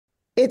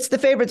It's the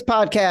Favorites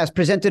podcast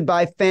presented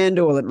by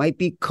FanDuel. It might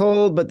be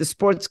cold, but the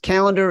sports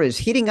calendar is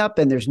heating up,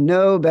 and there's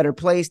no better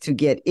place to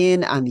get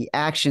in on the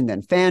action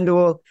than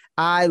FanDuel.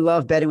 I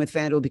love betting with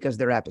FanDuel because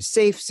their app is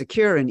safe,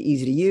 secure, and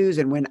easy to use.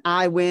 And when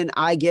I win,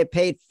 I get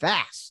paid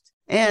fast.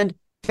 And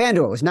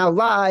FanDuel is now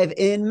live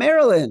in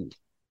Maryland.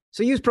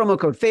 So use promo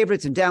code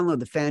Favorites and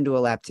download the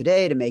FanDuel app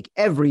today to make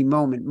every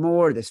moment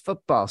more this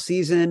football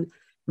season.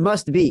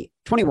 Must be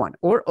 21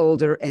 or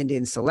older and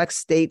in select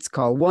states.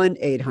 Call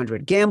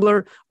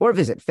 1-800-GAMBLER or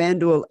visit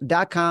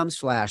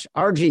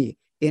FanDuel.com/RG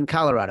in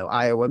Colorado,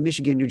 Iowa,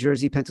 Michigan, New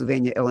Jersey,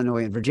 Pennsylvania,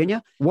 Illinois, and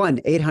Virginia.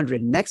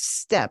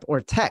 1-800-NEXT-STEP or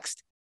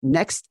text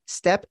NEXT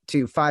STEP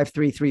to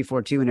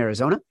 53342 in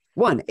Arizona.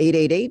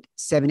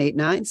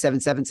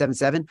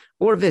 1-888-789-7777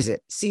 or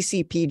visit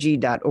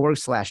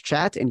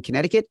ccpg.org/chat in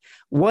Connecticut.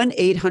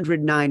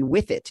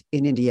 1-800-9-WITH-IT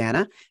in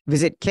Indiana.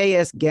 Visit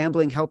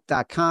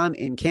ksgamblinghelp.com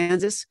in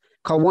Kansas.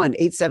 Call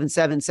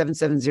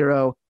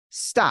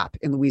 1-877-770-STOP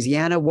in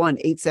Louisiana,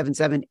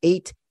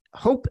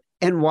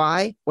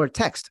 1-877-8-HOPE-NY, or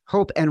text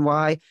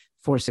HOPE-NY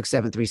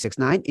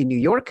 467-369 in New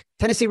York.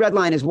 Tennessee Red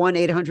Line is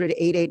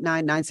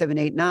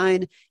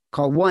 1-800-889-9789.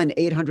 Call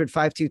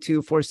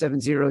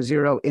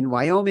 1-800-522-4700 in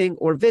Wyoming,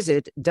 or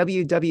visit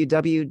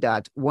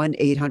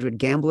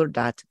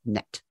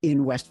www.1800gambler.net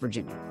in West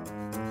Virginia.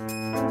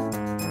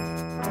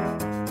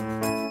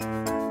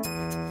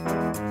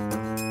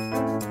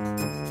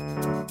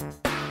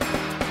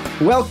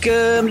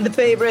 Welcome to The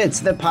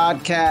Favorites, the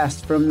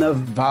podcast from the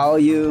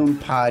Volume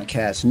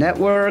Podcast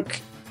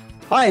Network.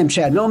 I am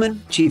Chad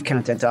Millman, Chief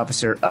Content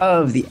Officer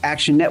of the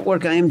Action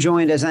Network. I am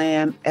joined, as I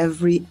am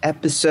every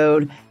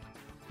episode,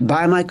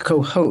 by my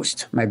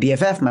co-host, my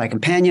BFF, my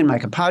companion, my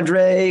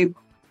compadre,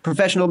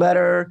 professional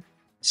bettor,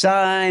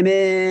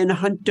 Simon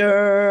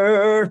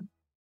Hunter.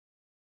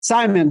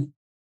 Simon,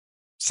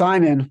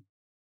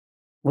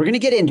 we're going to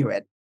get into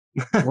it.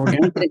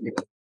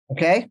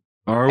 Okay?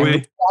 Are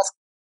we?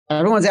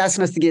 Everyone's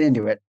asking us to get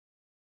into it.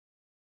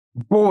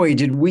 Boy,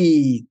 did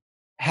we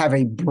have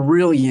a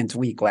brilliant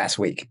week last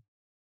week.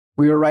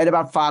 We were right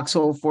about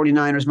Foxhole,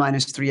 49ers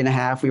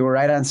 -3.5. We were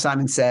right on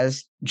Simon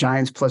Says,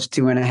 Giants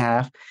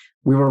 +2.5.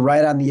 We were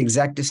right on the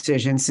exact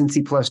decision,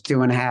 Cincy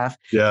 +2.5.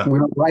 Yeah. We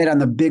were right on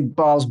the big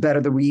balls bet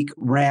of the week,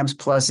 Rams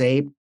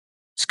 +8.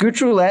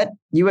 Scooch Roulette,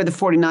 you had the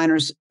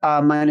 49ers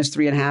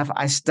 -3.5.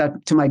 I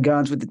stuck to my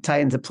guns with the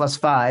Titans at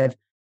 +5.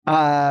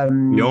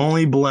 The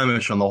only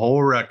blemish on the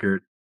whole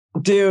record.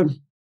 Dude,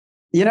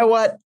 you know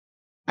what?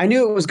 I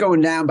knew it was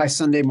going down by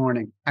Sunday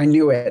morning. I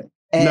knew it.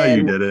 And no,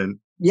 you didn't.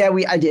 Yeah,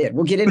 I did.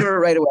 We'll get into it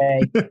right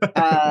away.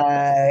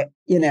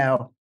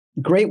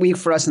 Great week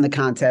for us in the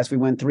contest. We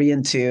went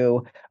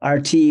 3-2. Our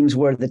teams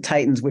were the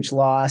Titans, which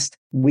lost.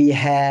 We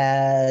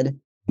had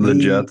the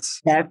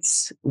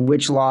Jets,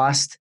 which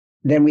lost.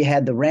 Then we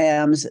had the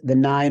Rams, the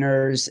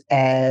Niners,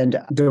 and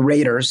the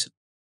Raiders,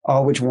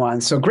 all which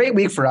won. So great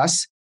week for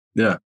us.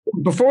 Yeah.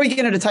 Before we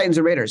get into Titans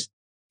and Raiders,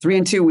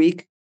 3-2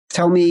 week.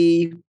 Tell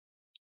me,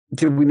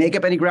 did we make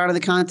up any ground in the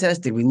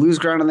contest? Did we lose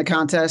ground in the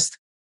contest?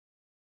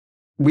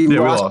 We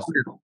lost.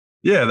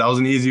 Yeah, that was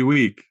an easy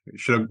week. We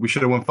should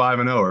have went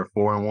 5-0 or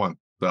 4-1.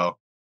 So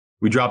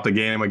we dropped the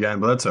game again,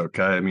 but that's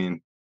okay. I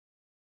mean,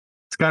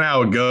 it's kind of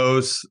how it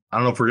goes. I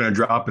don't know if we're going to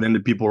drop it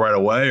into people right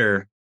away,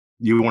 or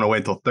you want to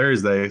wait till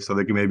Thursday so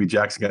they can maybe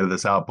Jackson get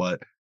this out.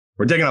 But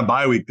we're taking a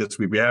bye week this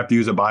week. We have to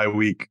use a bye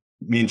week.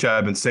 Me and Chad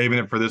have been saving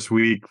it for this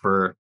week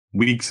for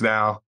weeks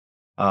now.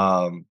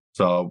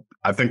 So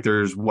I think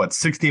there's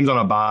 6 teams on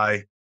a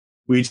bye.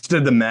 We each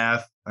did the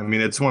math. I mean,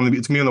 it's going to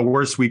be one of the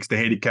worst weeks to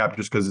handicap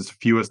just because it's the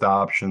fewest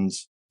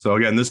options. So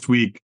again, this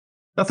week,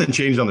 nothing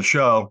changed on the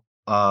show.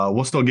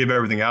 We'll still give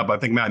everything out, but I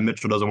think Matt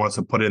Mitchell doesn't want us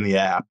to put it in the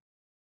app.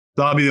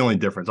 So that'll be the only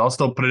difference. I'll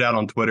still put it out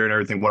on Twitter and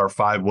everything, what our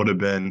 5 would have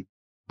been.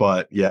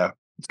 But yeah,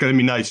 it's going to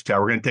be nice, Chad.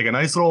 We're going to take a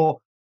nice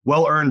little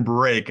well-earned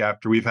break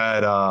after we've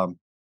had,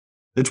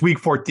 it's week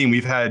 14.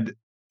 We've had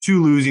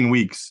 2 losing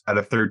weeks out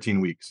of 13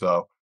 weeks.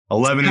 So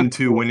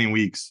 11-2 winning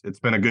weeks. It's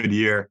been a good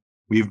year.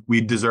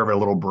 We deserve a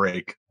little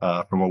break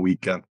from a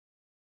weekend.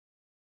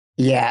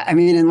 Yeah, I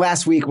mean, and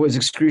last week was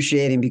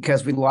excruciating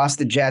because we lost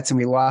the Jets and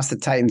we lost the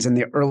Titans in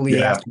the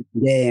early afternoon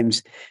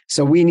games.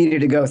 So we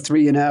needed to go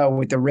 3-0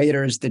 with the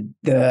Raiders, the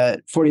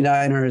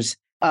 49ers,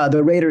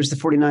 the Raiders, the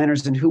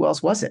 49ers, and who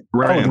else was it?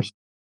 Rams.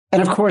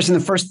 And of course, in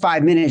the first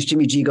 5 minutes,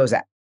 Jimmy G goes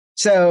out.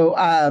 So,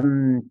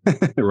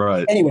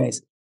 right.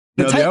 Anyways.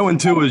 The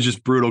 0-2 was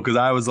just brutal because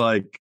I was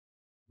like,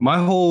 my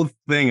whole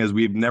thing is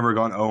we've never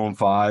gone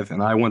 0-5,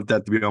 and I want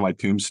that to be on my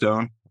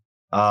tombstone.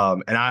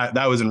 And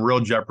that was in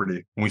real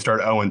jeopardy when we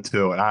started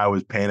 0-2, and I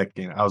was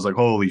panicking. I was like,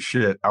 holy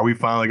shit, are we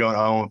finally going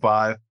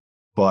 0-5?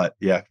 But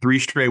yeah, 3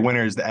 straight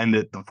winners to end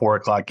it, the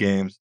 4:00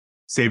 games.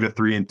 Saved a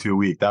 3-2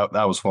 week. That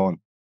was fun.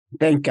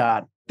 Thank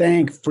God.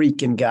 Thank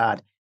freaking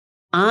God.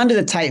 On to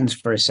the Titans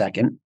for a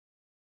second,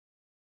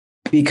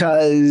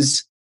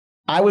 because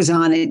I was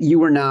on it, you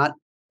were not.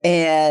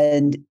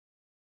 And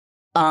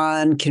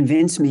on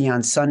Convince Me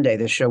on Sunday,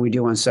 the show we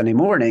do on Sunday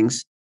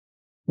mornings,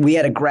 we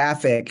had a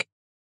graphic.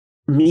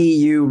 Me,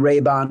 you,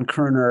 Raybon,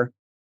 Kerner,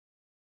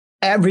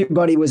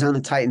 everybody was on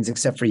the Titans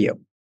except for you.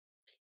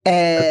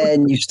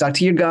 and you stuck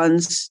to your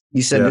guns.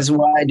 You said, this is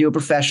why I do it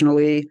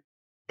professionally.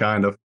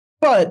 Kind of.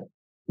 But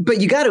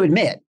you got to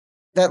admit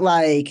that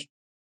like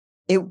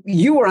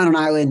you were on an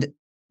island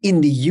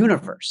in the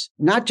universe,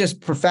 not just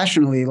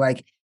professionally.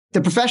 Like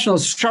the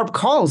professionals, sharp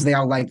calls, they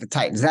all like the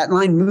Titans. That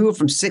line moved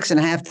from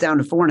 6.5 down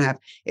to 4.5.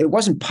 It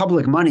wasn't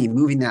public money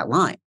moving that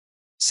line.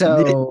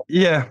 So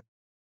yeah,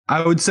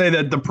 I would say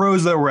that the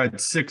pros that were at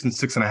 6 and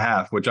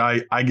 6.5, which I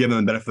give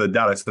them the benefit of the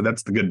doubt. I said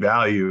that's the good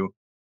value.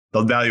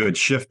 The value had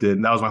shifted,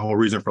 and that was my whole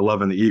reason for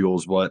loving the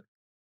Eagles. But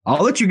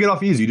I'll let you get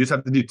off easy. You just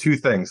have to do two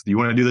things. Do you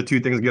want to do the two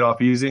things to get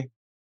off easy?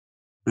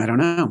 I don't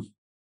know.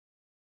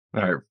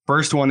 All right.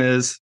 First one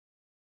is,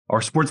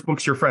 are sports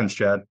books your friends,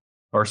 Chad?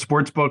 Are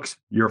sports books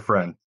your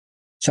friend?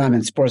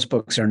 Simon, sports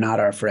books are not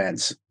our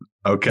friends.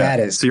 Okay. That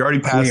is so you already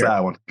passed clear.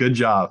 that one. Good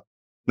job.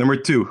 Number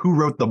 2, who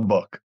wrote the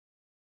book?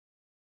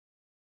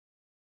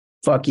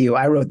 Fuck you.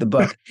 I wrote the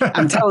book.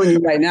 I'm telling you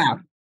right now.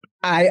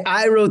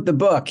 I wrote the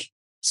book.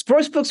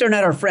 Sports books are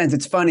not our friends.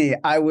 It's funny.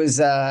 I'm in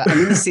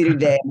the city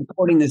today. I'm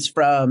recording this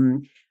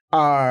from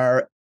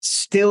our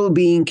still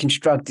being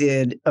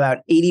constructed, about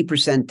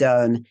 80%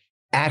 done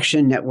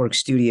Action Network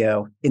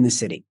studio in the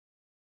city.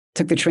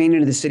 Took the train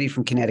into the city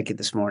from Connecticut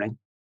this morning.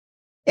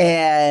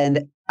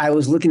 And I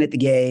was looking at the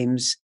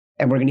games,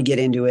 and we're going to get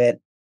into it,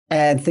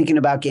 and thinking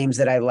about games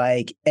that I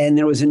like. And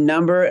there was a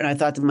number, and I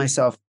thought to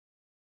myself,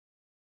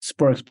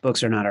 sports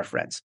books are not our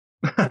friends.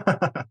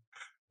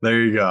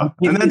 There you go.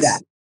 And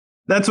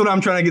that's what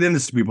I'm trying to get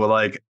into people.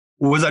 Like,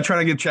 was I trying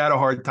to give Chad a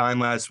hard time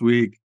last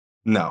week?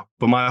 No.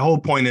 But my whole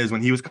point is,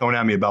 when he was coming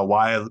at me about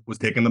why I was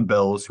taking the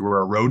Bills, who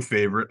were a road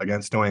favorite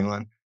against New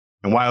England,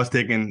 and why I was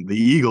taking the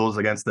Eagles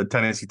against the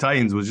Tennessee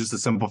Titans, was just a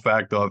simple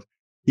fact of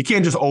you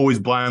can't just always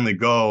blindly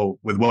go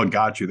with what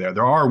got you there.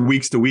 There are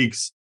weeks to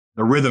weeks,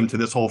 the rhythm to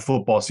this whole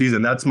football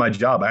season. That's my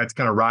job. I had to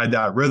kind of ride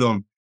that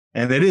rhythm.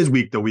 And it is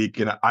week to week.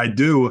 And I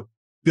do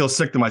feel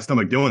sick to my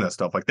stomach doing that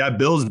stuff. Like that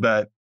Bills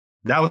bet,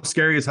 that was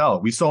scary as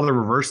hell. We saw the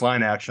reverse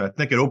line action. I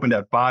think it opened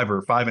at 5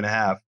 or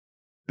 5.5.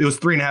 It was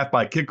 3.5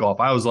 by kickoff.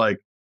 I was like,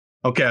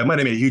 okay, I might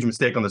have made a huge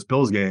mistake on this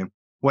Bills game.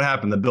 What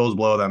happened? The Bills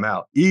blow them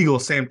out.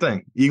 Eagles, same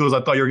thing. Eagles,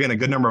 I thought you were getting a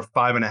good number of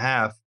 5.5.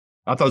 I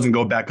thought it was going to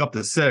go back up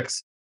to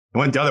 6. It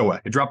went the other way.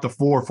 It dropped to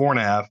 4,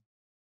 4.5.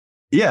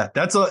 Yeah,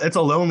 it's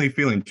a lonely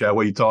feeling, Chad,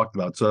 what you talked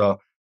about. So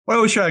what I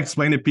always try to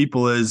explain to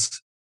people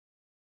is,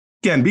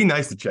 again, be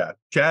nice to Chad.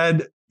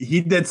 Chad, he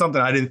did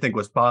something I didn't think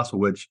was possible,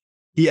 which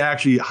he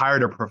actually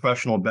hired a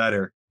professional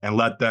bettor and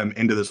let them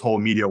into this whole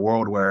media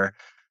world where,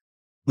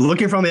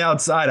 looking from the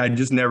outside, I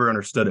just never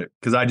understood it,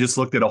 because I just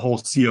looked at a whole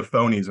sea of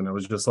phonies, and it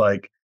was just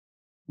like,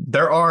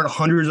 there aren't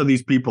hundreds of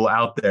these people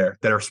out there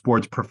that are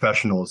sports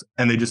professionals,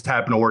 and they just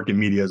happen to work in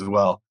media as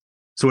well.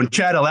 So when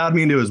Chad allowed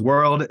me into his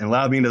world and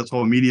allowed me into this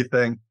whole media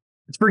thing,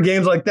 it's for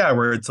games like that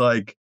where it's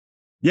like,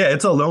 yeah,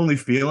 it's a lonely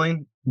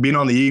feeling being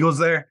on the Eagles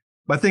there.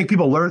 But I think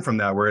people learn from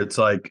that, where it's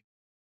like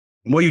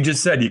what you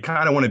just said, you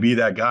kind of want to be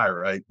that guy,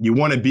 right? You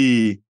want to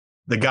be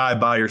the guy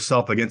by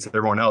yourself against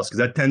everyone else, because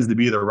that tends to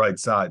be the right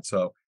side.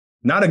 So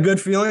not a good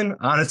feeling.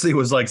 Honestly, it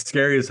was like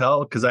scary as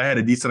hell, because I had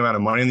a decent amount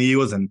of money in the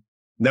Eagles, and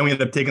then we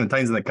ended up taking the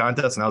Titans in the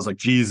contest, and I was like,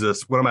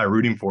 Jesus, what am I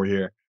rooting for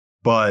here?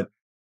 But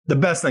the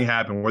best thing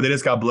happened where they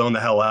just got blown the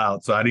hell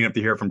out. So I didn't have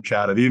to hear from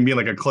Chad. Of even being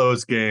like a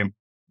close game,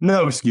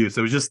 no excuse.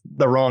 It was just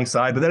the wrong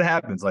side. But that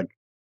happens. Like,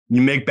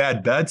 you make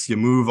bad bets, you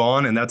move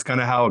on, and that's kind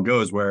of how it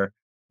goes. Where,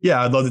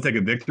 yeah, I'd love to take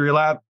a victory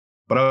lap,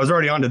 but I was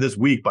already on to this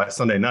week by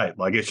Sunday night.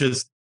 Like, it's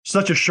just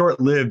such a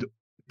short-lived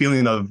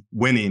feeling of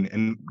winning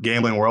in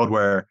gambling world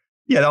where,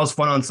 yeah, that was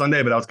fun on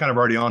Sunday, but I was kind of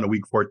already on to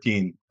week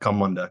 14 come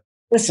Monday.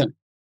 Listen,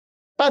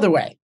 by the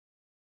way,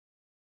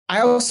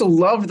 I also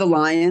love the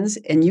Lions,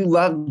 and you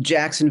love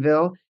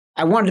Jacksonville.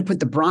 I wanted to put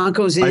the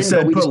Broncos in. I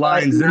said put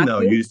Lions in,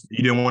 though. You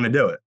didn't want to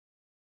do it.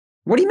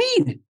 What do you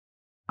mean?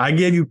 I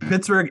gave you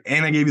Pittsburgh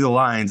and I gave you the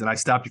Lions, and I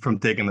stopped you from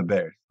taking the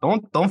Bears.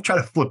 Don't try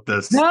to flip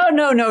this. No.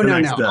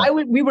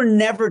 We were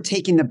never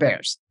taking the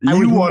Bears.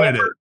 You wanted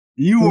it.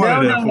 You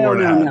wanted it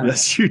 4.5. No.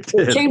 Yes, you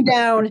did.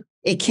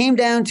 It came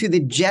down to the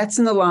Jets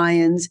and the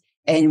Lions,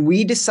 and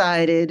we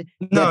decided.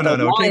 No.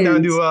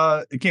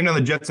 It came down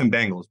to Jets and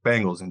Bengals.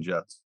 Bengals and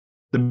Jets.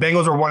 The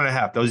Bengals were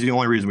 1.5. That was the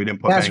only reason we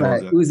didn't put That's Bengals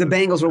right. in. It was the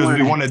Bengals were 1.5. Because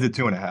we wanted the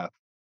 2.5.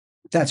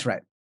 That's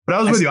right. But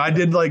I was with you. I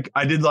did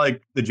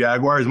like the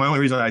Jaguars. My only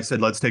reason I said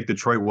let's take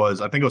Detroit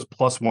was I think it was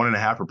plus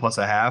 1.5 or plus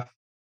 0.5.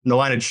 And the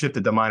line had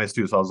shifted to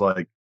 -2. So I was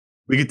like,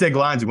 we could take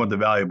Lions and want the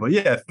value. But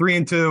yeah,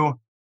 3-2.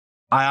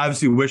 I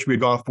obviously wish we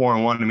had gone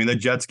 4-1. I mean, the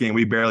Jets game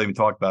we barely even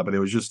talked about, but it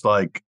was just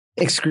like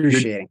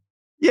excruciating.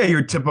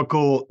 Your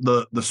typical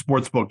the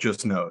sports book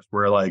just knows,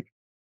 where like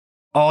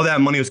all that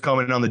money was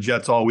coming in on the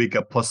Jets all week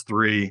at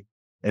 +3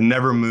 and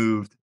never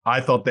moved. I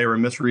thought they were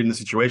misreading the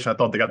situation. I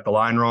thought they got the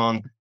line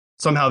wrong.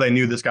 Somehow they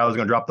knew this guy was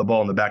going to drop the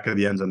ball in the back of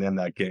the end zone to end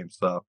that game.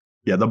 So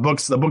yeah, the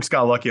books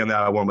got lucky on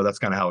that one, but that's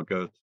kind of how it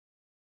goes.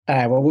 All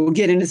right. Well, we'll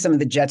get into some of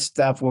the Jets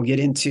stuff. We'll get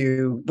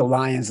into the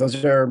Lions.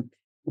 Those are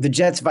the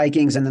Jets,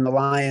 Vikings, and then the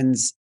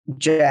Lions,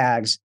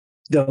 Jags.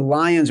 The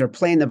Lions are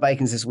playing the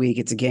Vikings this week.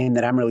 It's a game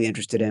that I'm really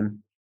interested in.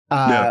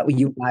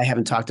 You and I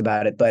haven't talked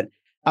about it, but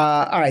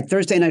All right,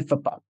 Thursday Night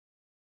Football.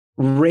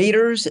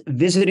 Raiders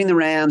visiting the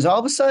Rams. All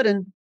of a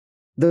sudden,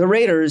 the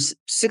Raiders,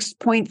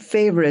 6-point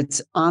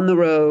favorites on the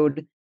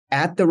road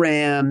at the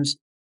Rams.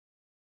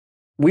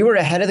 We were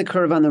ahead of the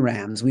curve on the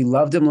Rams. We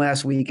loved them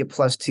last week at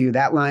 +2.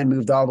 That line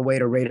moved all the way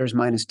to Raiders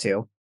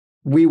 -2.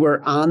 We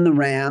were on the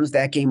Rams.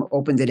 That game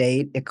opened at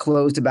 8. It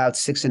closed about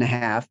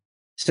 6.5.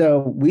 So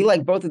we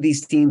like both of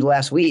these teams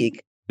last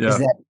week. Yeah. Is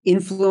that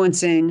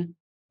influencing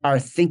our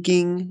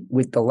thinking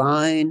with the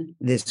line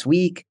this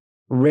week?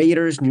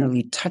 Raiders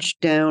nearly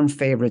touchdown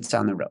favorites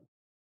on the road.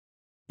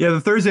 Yeah,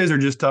 the Thursdays are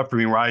just tough for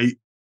me, right?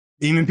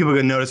 Even people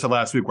could notice it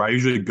last week where I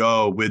usually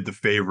go with the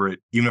favorite,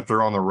 even if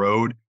they're on the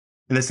road.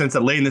 In the sense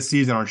that late in the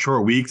season on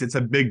short weeks, it's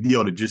a big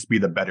deal to just be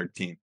the better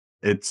team.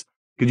 It's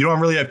because you don't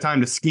really have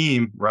time to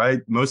scheme,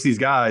 right? Most of these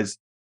guys,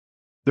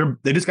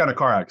 they just got in a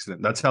car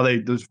accident. That's how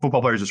those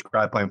football players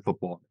describe playing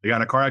football. They got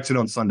in a car accident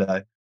on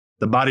Sunday.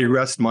 The body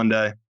rests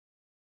Monday.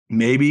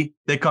 Maybe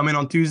they come in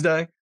on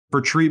Tuesday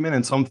for treatment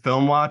and some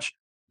film watch,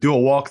 do a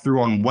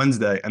walkthrough on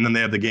Wednesday, and then they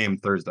have the game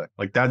Thursday.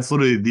 Like that's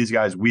literally these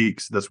guys'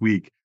 weeks this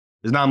week.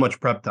 There's not much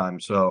prep time.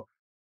 So,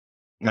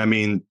 I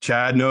mean,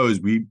 Chad knows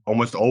we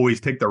almost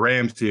always take the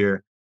Rams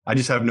here. I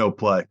just have no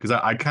play because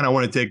I kind of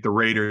want to take the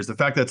Raiders. The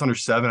fact that it's under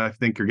 7, I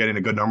think you're getting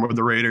a good number with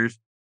the Raiders.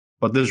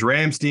 But this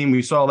Rams team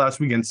we saw last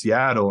week in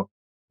Seattle,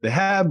 they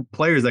have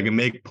players that can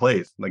make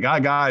plays. They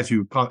got guys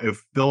who have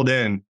filled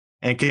in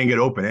and can get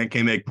open and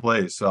can make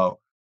plays. So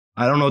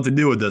I don't know what to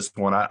do with this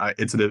one.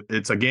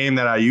 It's a game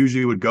that I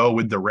usually would go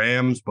with the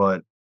Rams,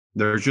 but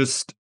there's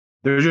just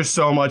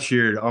so much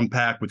here to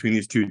unpack between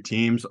these two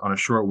teams on a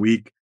short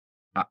week.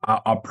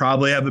 I'll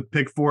probably have a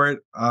pick for it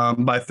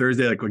by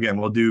Thursday. Like, again,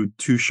 we'll do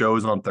 2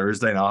 shows on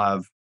Thursday, and I'll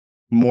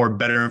have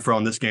better info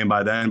on this game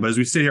by then. But as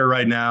we sit here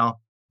right now,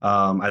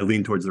 I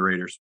lean towards the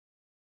Raiders.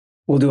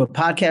 We'll do a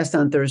podcast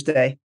on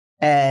Thursday.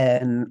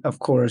 And, of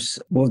course,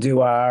 we'll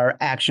do our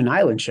Action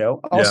Island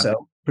show,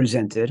 also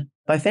presented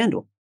by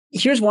FanDuel.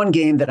 Here's one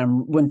team that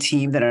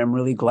I'm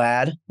really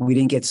glad we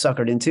didn't get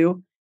suckered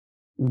into.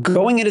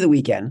 Going into the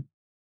weekend,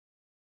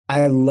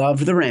 I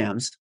loved the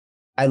Rams.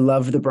 I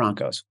loved the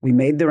Broncos. We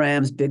made the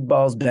Rams big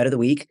balls bet of the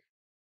week.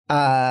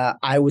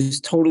 I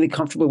was totally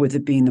comfortable with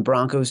it being the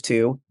Broncos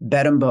too.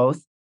 Bet them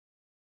both.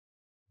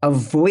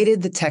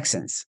 Avoided the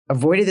Texans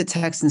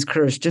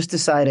curse. Just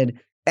decided,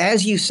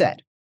 as you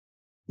said,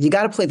 you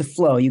got to play the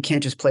flow. You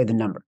can't just play the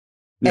number.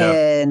 Yeah.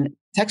 And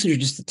Texans are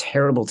just a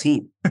terrible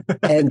team.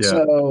 And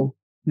so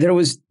there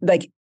was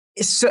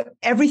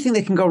everything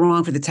that can go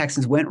wrong for the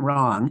Texans went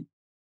wrong.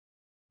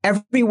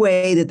 Every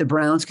way that the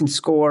Browns can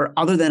score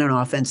other than an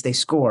offense, they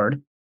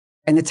scored.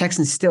 And the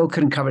Texans still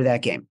couldn't cover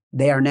that game.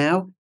 They are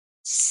now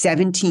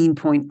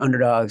 17-point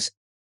underdogs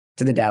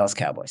to the Dallas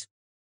Cowboys.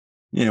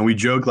 Yeah, we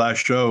joked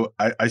last show.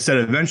 I said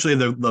eventually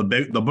the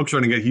books are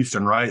going to get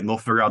Houston right, and they'll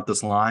figure out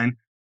this line.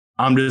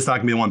 I'm just not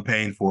going to be the one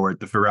paying for it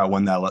to figure out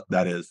when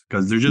that is,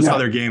 because there's just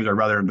other games I'd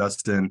rather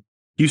invest in.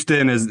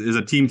 Houston is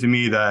a team to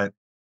me that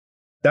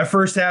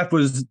first half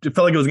it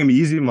felt like it was going to be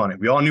easy money.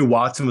 We all knew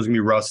Watson was going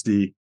to be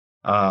rusty.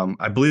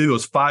 I believe it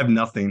was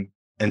 5-0,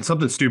 and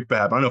something stupid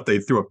happened. I don't know if they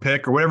threw a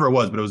pick or whatever it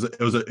was,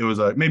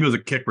 but maybe it was a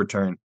kick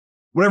return.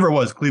 Whatever it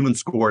was, Cleveland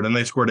scored, and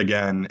they scored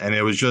again, and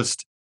it was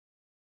just.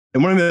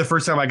 And one of the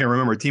first time I can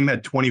remember, a team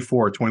had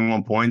 24,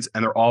 21 points,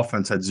 and their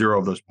offense had 0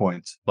 of those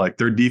points. Like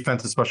their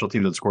defense and special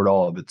teams had scored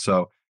all of it.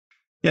 So,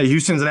 yeah,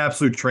 Houston's an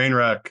absolute train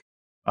wreck.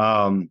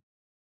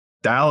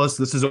 Dallas,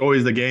 this is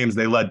always the games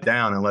they let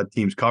down and let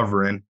teams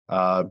cover in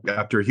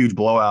after a huge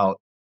blowout.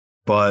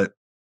 But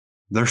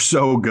they're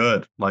so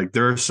good. Like,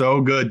 they're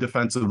so good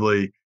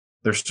defensively.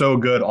 They're so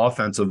good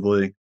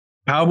offensively.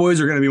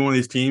 Cowboys are going to be one of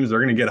these teams.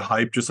 They're going to get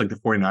hyped just like the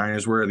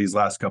 49ers were these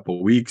last couple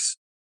of weeks.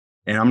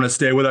 And I'm going to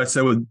stay with what I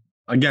said with,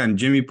 again,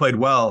 Jimmy played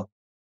well.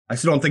 I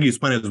still don't think he's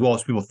playing as well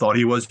as people thought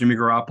he was, Jimmy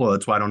Garoppolo.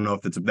 That's why I don't know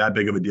if it's that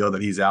big of a deal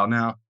that he's out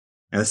now.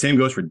 And the same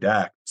goes for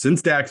Dak.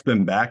 Since Dak's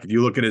been back, if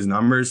you look at his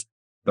numbers,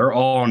 they're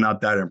all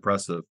not that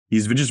impressive.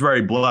 He's just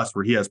very blessed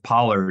where he has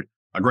Pollard,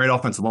 a great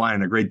offensive line,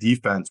 and a great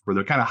defense where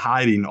they're kind of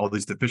hiding all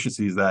these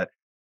deficiencies that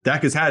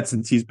Dak has had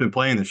since he's been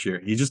playing this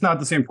year. He's just not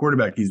the same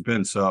quarterback he's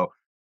been. So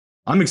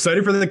I'm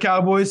excited for the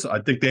Cowboys. I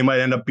think they might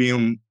end up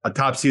being a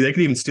top seed. They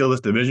could even steal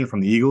this division from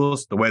the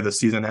Eagles, the way the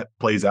season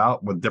plays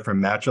out with different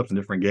matchups and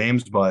different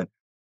games. But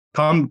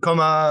come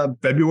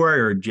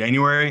February or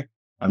January,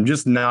 I'm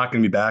just not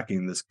going to be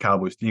backing this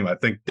Cowboys team. I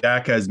think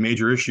Dak has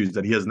major issues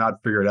that he has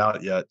not figured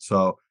out yet.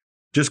 So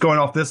just going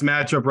off this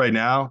matchup right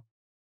now,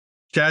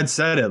 Chad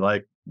said it,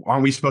 like,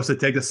 aren't we supposed to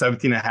take the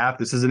 17.5?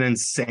 This is an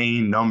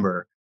insane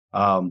number.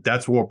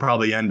 That's where we'll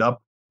probably end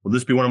up. Will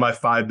this be one of my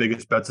 5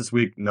 biggest bets this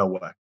week? No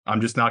way.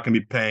 I'm just not going to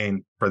be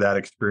paying for that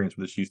experience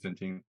with this Houston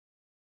team.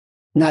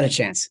 Not a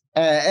chance.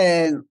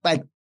 And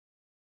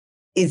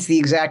it's the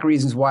exact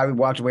reasons why we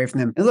walked away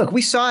from them. And look,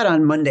 we saw it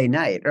on Monday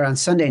night or on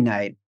Sunday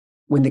night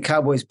when the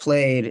Cowboys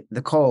played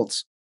the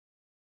Colts.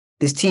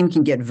 This team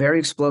can get very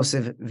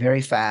explosive,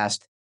 very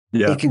fast.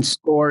 Yeah. It can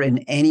score in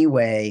any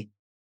way.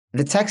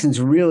 The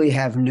Texans really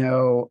have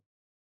no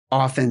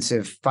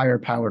offensive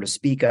firepower to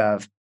speak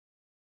of.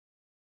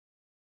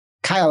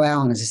 Kyle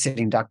Allen is a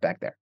sitting duck back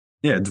there.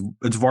 Yeah,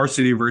 it's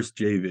varsity versus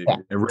JV. Yeah.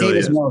 It really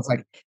Davis is. Mills,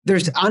 like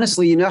there's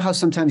honestly, you know how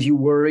sometimes you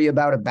worry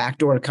about a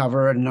backdoor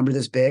cover at a number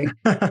this big?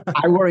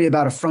 I worry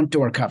about a front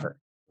door cover.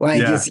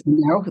 Like Yeah. it's,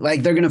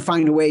 like they're going to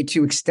find a way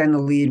to extend the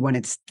lead when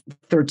it's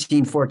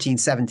 13, 14,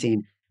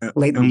 17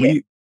 late in the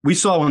game. We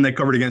saw when they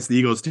covered against the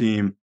Eagles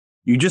team,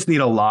 you just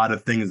need a lot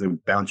of things to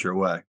bounce your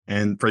way.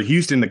 And for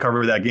Houston to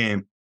cover that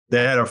game,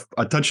 they had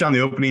a touchdown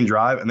the opening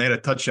drive, and they had a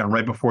touchdown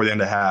right before the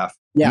end of half.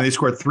 Yeah. And they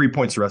scored 3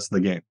 points the rest of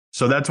the game.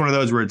 So that's one of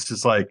those where it's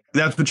just like,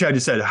 that's what Chad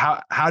just said.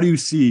 How do you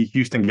see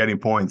Houston getting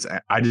points?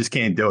 I just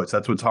can't do it. So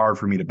that's what's hard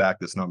for me to back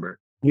this number.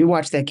 We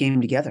watched that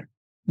game together.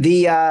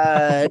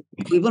 The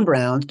Cleveland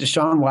Browns,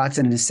 Deshaun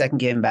Watson in his second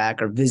game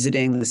back, are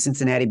visiting the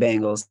Cincinnati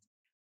Bengals.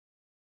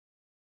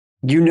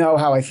 You know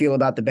how I feel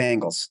about the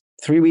Bengals.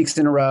 3 weeks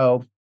in a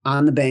row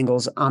on the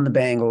Bengals, on the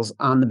Bengals,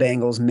 on the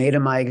Bengals. Made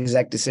my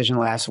exact decision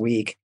last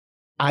week.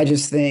 I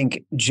just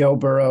think Joe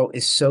Burrow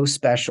is so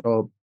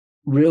special,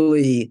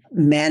 really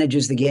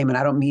manages the game. And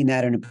I don't mean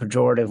that in a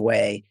pejorative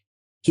way.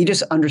 He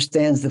just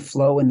understands the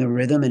flow and the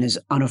rhythm and is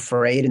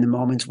unafraid in the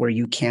moments where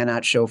you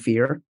cannot show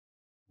fear.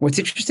 What's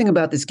interesting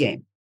about this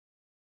game,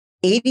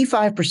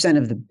 85%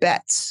 of the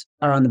bets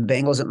are on the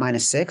Bengals at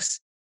 -6.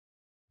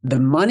 The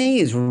money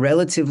is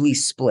relatively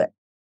split.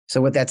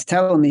 So what that's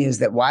telling me is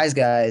that wise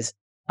guys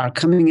are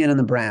coming in on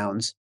the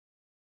Browns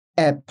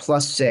at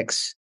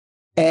 +6.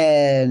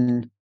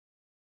 And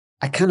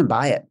I kind of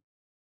buy it.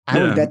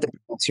 I would bet the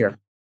Browns here.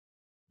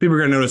 People are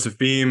going to notice a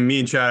theme. Me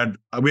and Chad,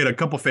 we had a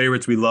couple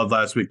favorites we loved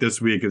last week. This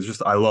week, it's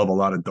just I love a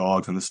lot of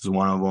dogs, and this is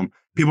one of them.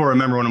 People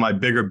remember one of my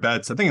bigger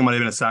bets. I think it might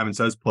have been a Simon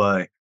Says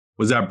play.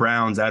 Was that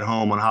Browns at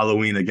home on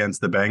Halloween against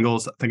the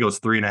Bengals? I think it was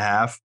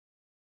 3.5.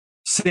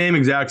 Same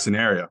exact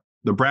scenario.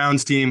 The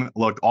Browns team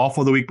looked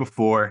awful the week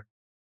before.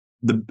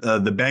 The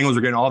Bengals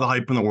are getting all the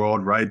hype in the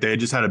world, right? They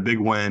just had a big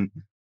win.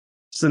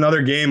 It's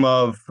another game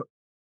of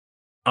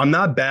I'm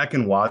not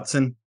backing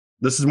Watson.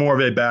 This is more of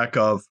a back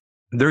of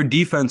their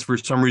defense for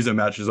some reason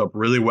matches up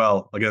really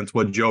well against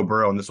what Joe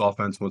Burrow and this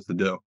offense wants to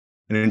do.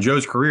 And in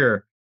Joe's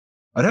career,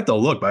 I'd have to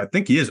look, but I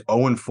think he is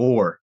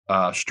 0-4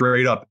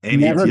 straight up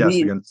in ATS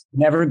against.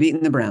 Never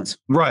beaten the Browns.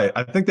 Right.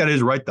 I think that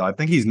is right, though. I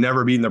think he's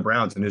never beaten the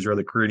Browns in his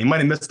early career. And he might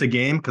have missed a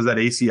game because that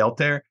ACL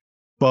tear,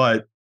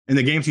 but in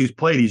the games he's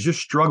played, he's just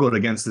struggled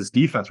against this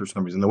defense for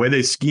some reason. The way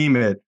they scheme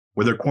it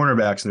with their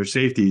cornerbacks and their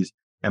safeties.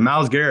 And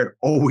Myles Garrett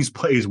always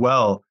plays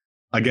well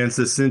against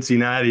the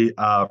Cincinnati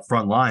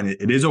front line.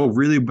 It is a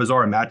really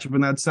bizarre matchup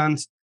in that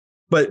sense.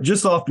 But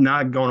just off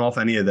not going off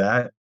any of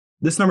that,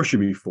 this number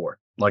should be 4.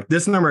 Like,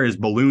 this number is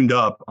ballooned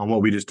up on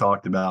what we just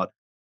talked about.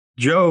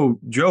 Joe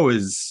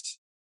is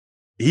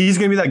 – he's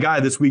going to be that guy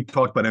this week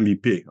talked about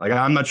MVP. Like,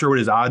 I'm not sure what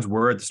his odds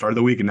were at the start of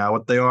the week and now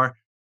what they are.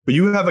 But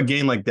you have a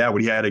game like that,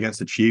 what he had against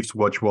the Chiefs,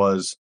 which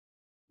was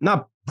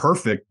not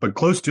perfect, but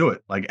close to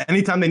it. Like,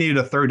 anytime they needed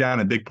a third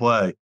down, a big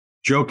play,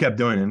 Joe kept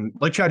doing it. And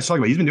like Chad just talked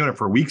about, he's been doing it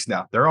for weeks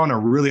now. They're on a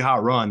really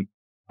hot run,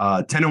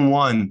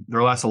 10-1,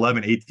 their last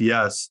 11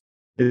 ATS.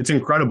 It's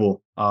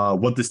incredible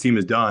what this team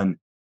has done.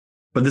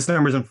 But this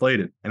number is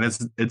inflated. And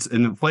it's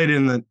inflated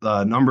in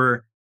the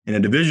number in a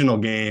divisional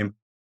game.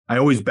 I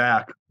always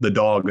back the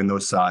dog in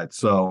those sides.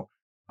 So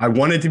I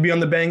wanted to be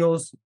on the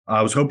Bengals.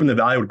 I was hoping the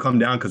value would come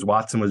down because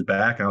Watson was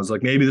back. And I was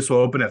like, maybe this will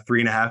open at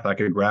 3.5. I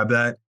could grab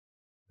that.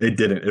 It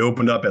didn't. It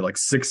opened up at like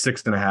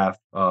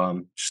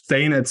 6.5.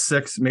 Staying at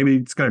 6, maybe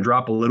it's going to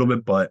drop a little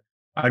bit, but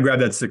I grab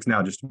that 6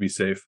 now just to be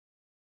safe.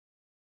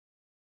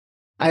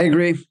 I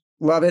agree.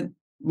 Love it.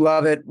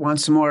 Love it. Want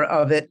some more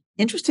of it.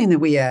 Interesting that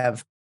we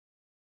have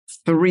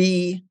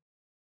 3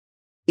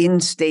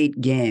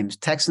 in-state games: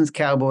 Texans,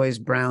 Cowboys,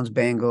 Browns,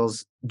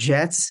 Bengals,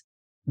 Jets,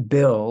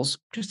 Bills.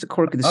 Just a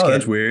quirk of the schedule. Oh,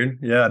 that's weird.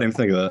 Yeah, I didn't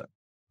think of that.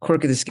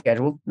 Quirk of the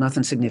schedule.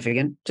 Nothing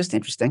significant. Just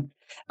interesting.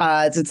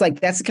 It's like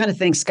that's the kind of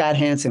thing Scott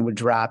Hansen would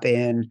drop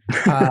in.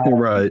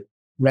 Right.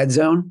 Red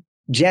zone.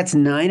 Jets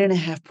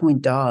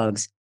 9.5-point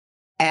dogs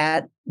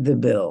at the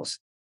Bills.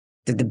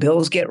 Did the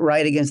Bills get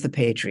right against the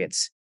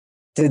Patriots?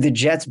 Did the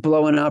Jets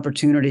blow an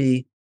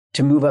opportunity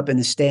to move up in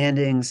the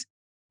standings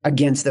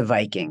against the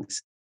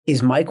Vikings?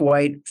 Is Mike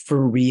White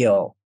for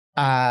real?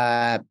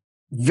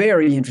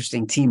 Very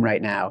interesting team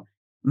right now.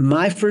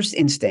 My first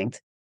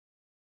instinct,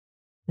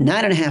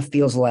 9.5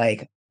 feels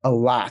like a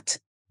lot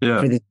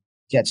for the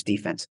Jets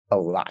defense. A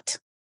lot.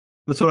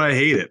 That's what I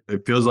hate it.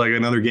 It feels like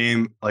another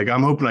game. Like,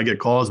 I'm hoping I get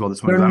calls about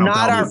this one. They're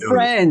not our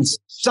friends,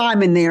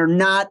 Simon. They are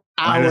not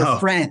our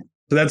friend.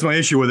 So that's my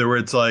issue with it, where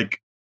it's like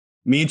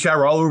me and Chad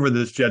were all over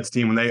this Jets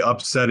team when they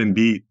upset and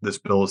beat this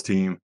Bills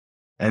team.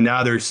 And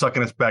now they're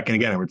sucking us back in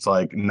again. Where it's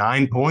like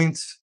 9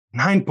 points.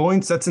 9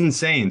 points? That's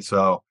insane.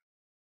 So,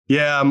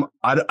 yeah,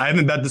 I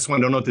haven't bet this one.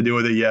 Don't know what to do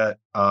with it yet.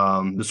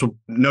 This will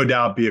no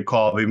doubt be a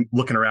call. I'll be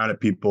looking around at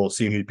people,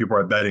 seeing who people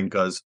are betting,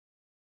 because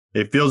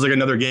it feels like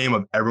another game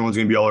of everyone's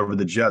going to be all over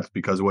the Jets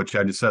because of what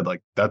Chad just said.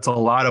 Like, that's a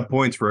lot of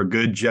points for a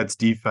good Jets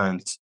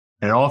defense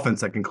and an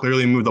offense that can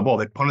clearly move the ball.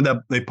 They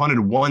punted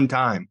one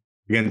time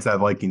against that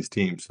Vikings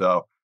team.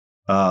 So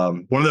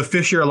one of the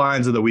fishier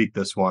lines of the week,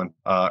 this one.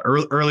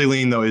 Early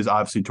lean, though, is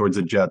obviously towards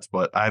the Jets,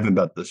 but I haven't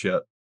bet this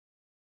yet.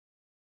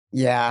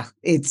 Yeah,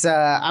 it's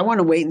I want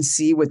to wait and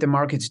see what the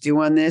markets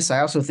do on this. I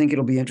also think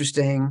it'll be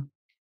interesting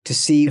to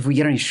see if we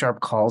get any sharp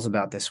calls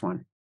about this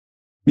one.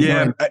 You know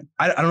Yeah, what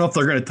I don't know if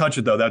they're going to touch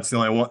it though. That's the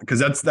only one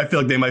because I feel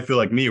like they might feel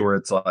like me where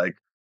it's like,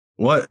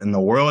 what in the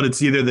world?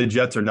 It's either the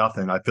Jets or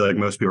nothing. I feel like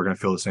most people are going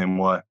to feel the same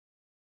way.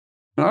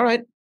 All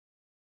right.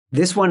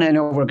 This one I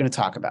know we're going to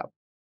talk about.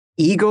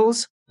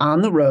 Eagles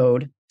on the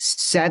road,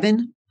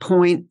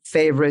 7-point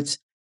favorites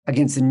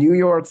against the New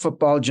York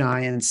Football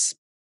Giants.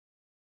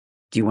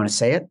 Do you want to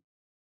say it?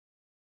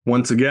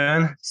 Once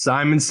again,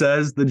 Simon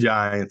says the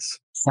Giants.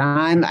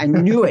 Time. I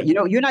knew it. You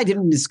know, you and I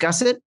didn't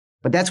discuss it,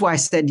 but that's why I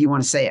said, do you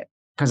want to say it?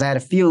 Because I had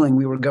a feeling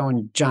we were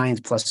going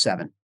Giants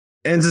 +7.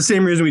 And it's the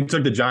same reason we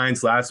took the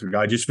Giants last week.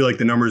 I just feel like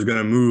the number is going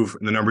to move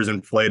and the number's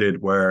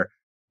inflated. Where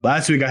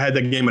last week I had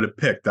that game at a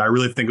pick. Did I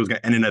really think it was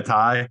going to end in a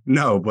tie?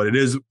 No, but it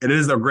is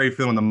a great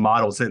feeling the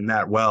model's hitting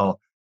that well.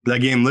 That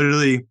game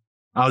literally,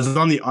 I was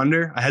on the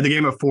under. I had the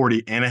game at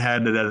 40 and I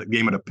had the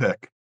game at a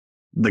pick.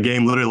 The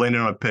game literally landed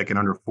on a pick and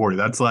under 40.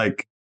 That's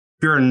like,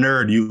 if you're a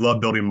nerd, you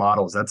love building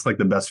models. That's like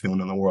the best feeling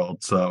in the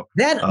world. So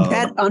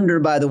that under,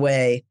 by the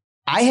way,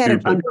 I had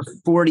it under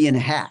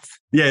 40.5.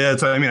 Yeah,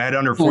 that's what I mean. I had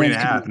under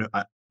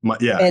 40.5.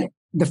 Yeah. And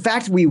the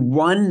fact we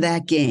won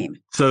that game.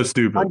 So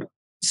stupid.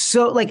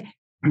 So like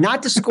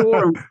not to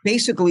score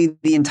basically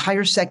the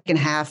entire second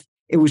half.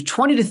 It was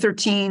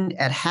 20-13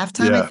 at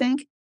halftime, I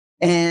think.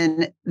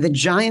 And the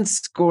Giants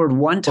scored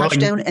one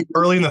touchdown. Like and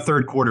early in the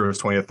third quarter, it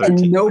was 20-13.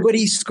 And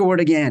nobody scored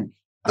again.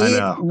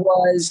 It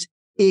was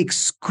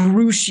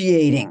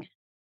excruciating.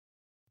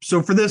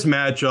 So for this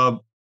matchup,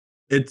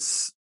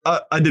 it's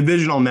a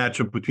divisional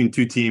matchup between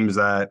two teams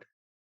that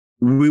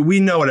we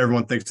know what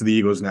everyone thinks of the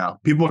Eagles now.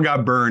 People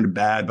got burned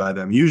bad by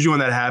them. Usually when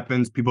that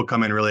happens, people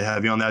come in really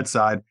heavy on that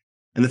side.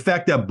 And the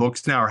fact that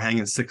books now are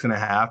hanging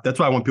 6.5, that's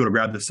why I want people to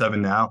grab the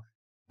 7 now.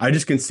 I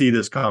just can see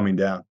this coming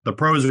down. The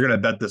pros are going to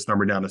bet this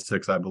number down to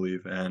 6, I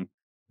believe. And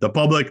the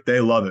public, they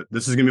love it.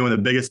 This is going to be one of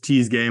the biggest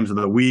tease games of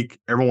the week.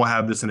 Everyone will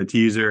have this in a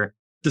teaser.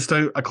 Just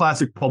a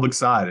classic public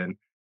side. And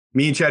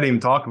me and Chad didn't even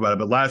talk about it,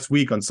 but last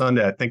week on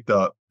Sunday, I think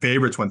the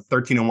favorites went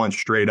 13-1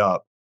 straight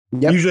up.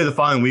 Yep. Usually the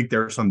following week,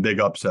 there are some big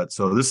upsets.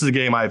 So this is a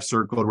game I've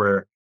circled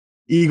where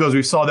Eagles,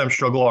 we saw them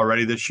struggle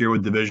already this year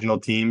with divisional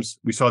teams.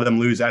 We saw them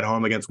lose at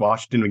home against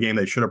Washington, a game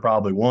they should have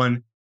probably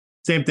won.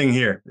 Same thing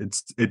here.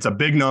 It's a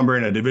big number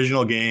in a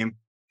divisional game.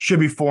 Should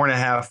be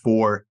 4.5,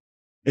 4.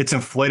 It's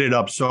inflated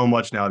up so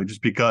much now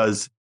just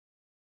because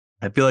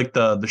I feel like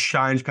the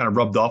shine's kind of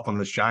rubbed off on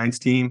the Giants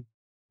team.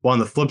 While on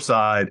the flip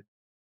side,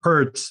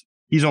 Hurts,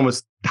 he's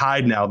almost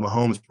tied now with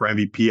Mahomes for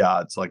MVP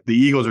odds. Like the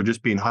Eagles are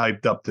just being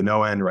hyped up to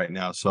no end right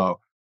now. So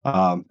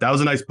that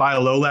was a nice buy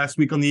low last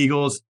week on the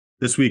Eagles.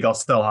 This week I'll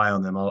sell high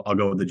on them. I'll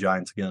go with the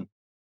Giants again.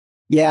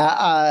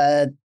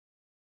 Yeah,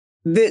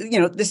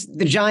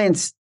 the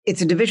Giants.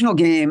 It's a divisional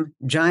game.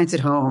 Giants at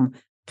home,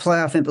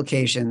 playoff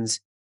implications,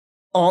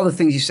 all the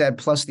things you said,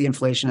 plus the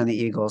inflation on the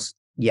Eagles.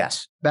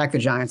 Yes, back the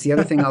Giants. The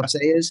other thing I'll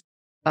say is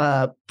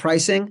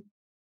pricing.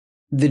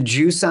 The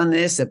juice on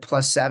this at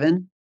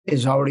 +7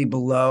 is already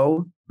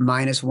below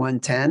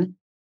 -110,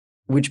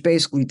 which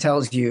basically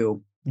tells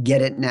you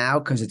get it now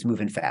because it's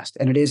moving fast.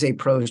 And it is a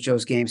pros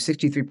Joe's game.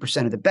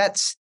 63% of the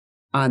bets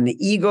on the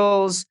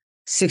Eagles,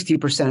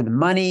 60% of the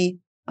money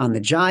on the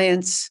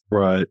Giants.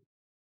 Right.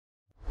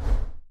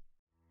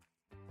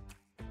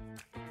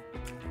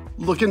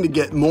 Looking to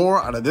get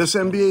more out of this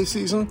NBA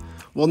season?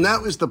 Well,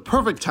 now is the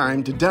perfect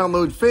time to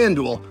download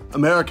FanDuel,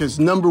 America's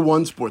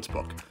 #1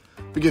 sportsbook.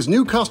 Because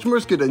new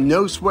customers get a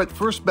no-sweat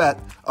first bet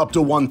up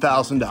to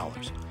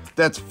 $1,000.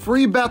 That's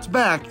free bets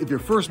back if your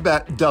first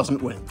bet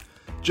doesn't win.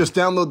 Just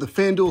download the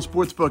FanDuel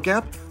Sportsbook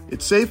app.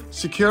 It's safe,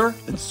 secure,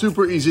 and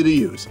super easy to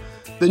use.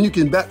 Then you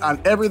can bet on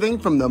everything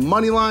from the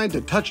money line to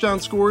touchdown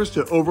scores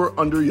to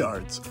over-under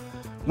yards.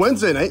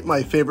 Wednesday night,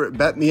 my favorite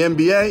bet in the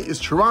NBA is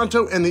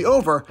Toronto and the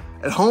over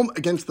at home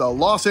against the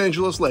Los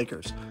Angeles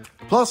Lakers.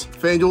 Plus,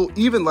 FanDuel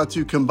even lets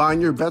you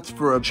combine your bets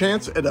for a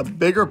chance at a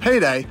bigger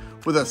payday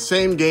with a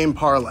same-game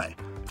parlay.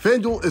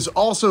 FanDuel is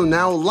also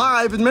now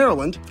live in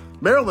Maryland.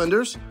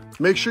 Marylanders,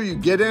 make sure you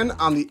get in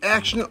on the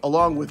action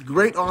along with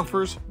great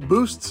offers,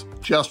 boosts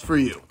just for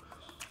you.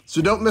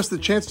 So don't miss the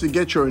chance to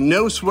get your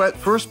no-sweat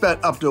first bet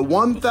up to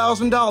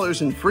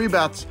 $1,000 in free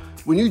bets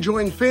when you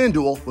join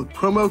FanDuel with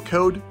promo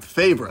code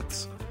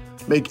FAVORITES.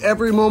 Make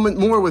every moment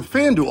more with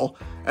FanDuel,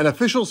 an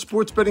official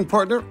sports betting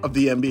partner of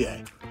the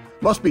NBA.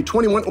 Must be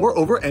 21 or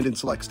over and in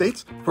select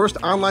states. First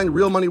online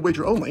real money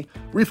wager only.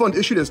 Refund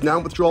issued as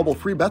non-withdrawable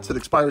free bets that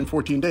expire in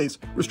 14 days.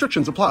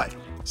 Restrictions apply.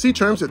 See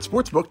terms at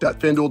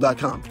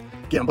sportsbook.fanduel.com.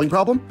 Gambling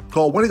problem?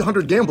 Call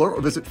 1-800-GAMBLER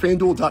or visit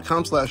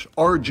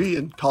fanduel.com/RG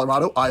in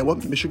Colorado, Iowa,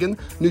 Michigan,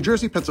 New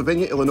Jersey,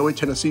 Pennsylvania, Illinois,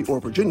 Tennessee,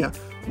 or Virginia.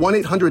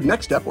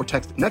 1-800-NEXT-STEP or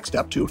text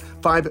NEXT-STEP to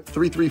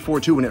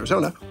 53342 in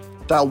Arizona.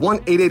 Dial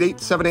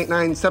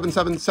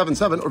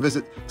 1-888-789-7777 or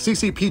visit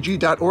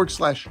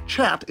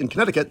ccpg.org/chat in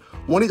Connecticut,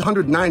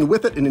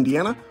 1-800-9-WITH-IT in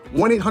Indiana,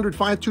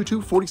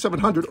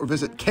 1-800-522-4700 or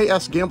visit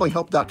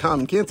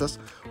ksgamblinghelp.com in Kansas,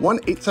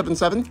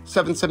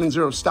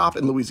 1-877-770-STOP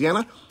in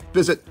Louisiana.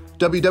 Visit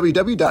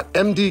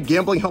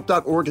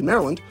www.mdgamblinghelp.org in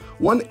Maryland,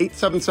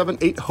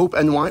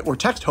 1-877-8-HOPE-NY, or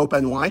text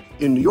HOPE-NY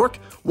in New York,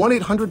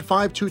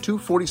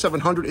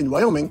 1-800-522-4700 in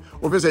Wyoming,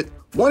 or visit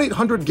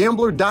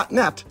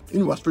 1-800-GAMBLER.net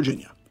in West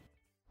Virginia.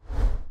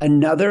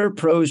 Another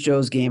Pros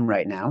Joe's game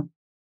right now.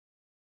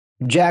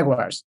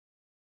 Jaguars,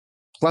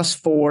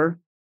 +4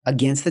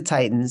 against the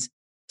Titans.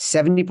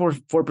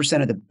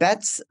 74% of the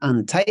bets on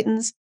the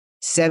Titans,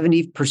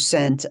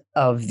 70%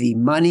 of the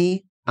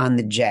money on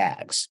the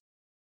Jags.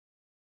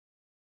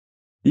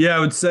 Yeah, I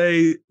would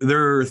say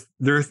their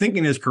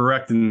thinking is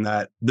correct in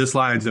that this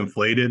line's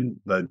inflated.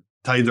 The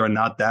Titans are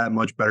not that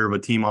much better of a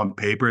team on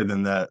paper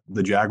than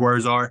the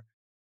Jaguars are.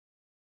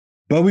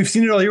 But we've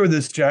seen it all year with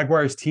this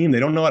Jaguars team.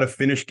 They don't know how to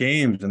finish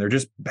games, and they're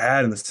just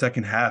bad in the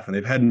second half. And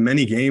they've had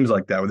many games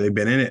like that where they've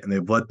been in it and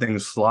they've let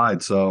things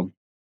slide. So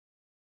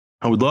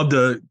I would love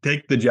to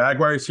take the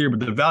Jaguars here, but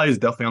the value is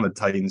definitely on the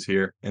Titans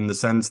here in the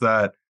sense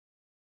that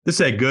this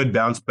is a good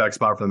bounce back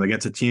spot for them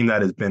against a team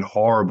that has been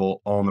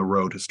horrible on the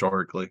road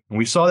historically. And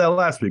we saw that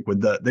last week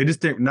with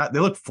they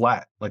look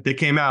flat. Like they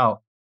came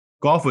out,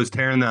 Goff was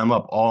tearing them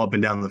up all up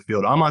and down the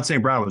field. Amon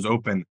St. Brown was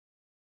open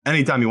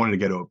anytime he wanted to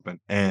get open.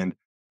 And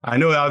I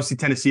know obviously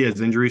Tennessee has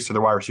injuries to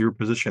their wide receiver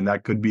position.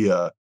 That could be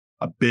a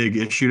big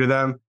issue to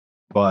them.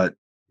 But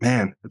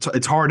man,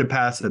 it's hard to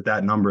pass at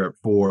that number at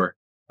 4.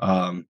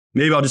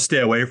 Maybe I'll just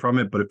stay away from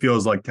it, but it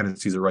feels like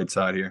Tennessee's the right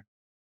side here.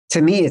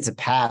 To me, it's a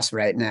pass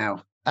right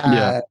now.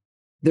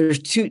 There's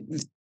two.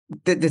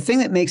 The thing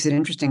that makes it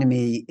interesting to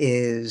me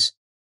is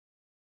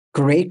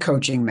great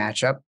coaching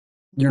matchup.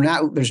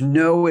 There's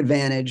no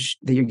advantage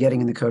that you're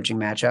getting in the coaching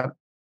matchup.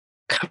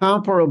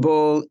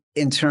 Comparable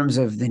in terms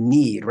of the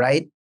need,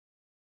 right?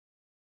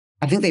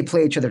 I think they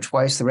play each other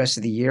twice the rest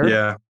of the year.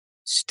 Yeah.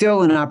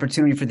 Still an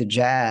opportunity for the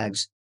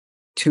Jags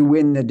to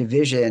win the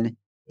division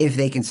if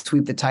they can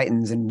sweep the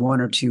Titans and one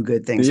or two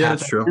good things happen.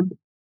 That's true.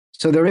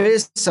 So there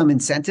is some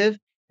incentive.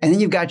 And then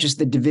you've got just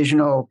the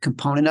divisional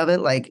component of it,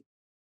 like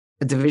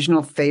a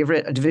divisional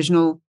favorite, a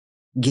divisional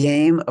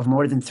game of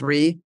more than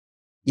 3.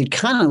 You'd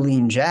kind of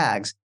lean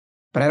Jags,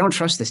 but I don't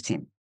trust this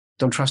team.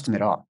 Don't trust them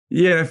at all.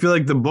 Yeah, I feel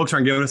like the books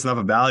aren't giving us enough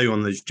of value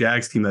on this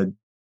Jags team that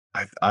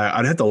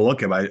I'd have to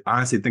look at. I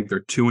honestly think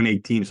they're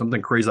 2-18,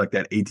 something crazy like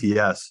that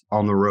ATS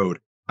on the road.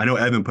 I know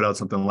Evan put out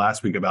something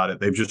last week about it.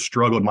 They've just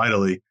struggled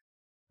mightily.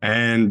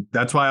 And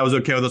that's why I was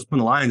okay with us putting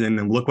the Lions in,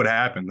 and look what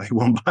happened. They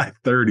won by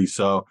 30.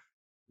 So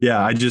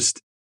yeah,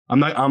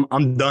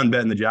 I'm done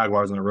betting the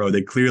Jaguars on the road.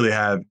 They clearly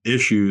have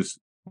issues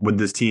with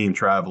this team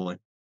traveling.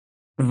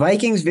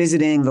 Vikings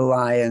visiting the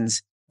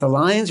Lions. The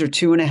Lions are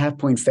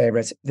 2.5-point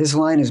favorites. This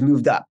line has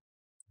moved up.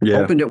 Yeah.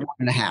 Opened at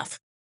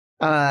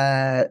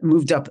 1.5.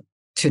 Moved up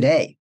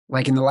today,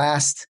 like in the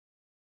last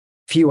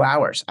few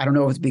hours. I don't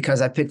know if it's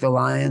because I picked the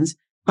Lions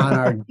on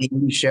our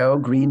daily show,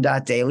 Green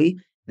Dot Daily,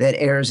 that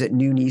airs at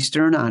noon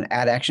Eastern on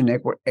Action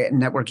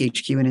Network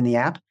HQ and in the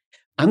app.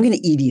 I'm going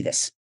to ED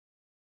this.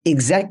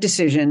 Exec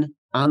decision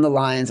on the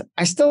Lions.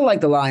 I still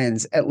like the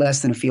Lions at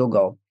less than a field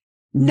goal.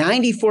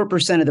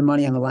 94% of the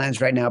money on the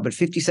Lions right now, but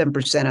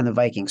 57% on the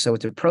Vikings. So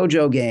it's a Pro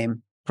Joe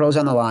game, pros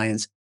on the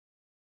Lions.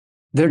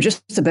 They're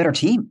just a better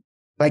team.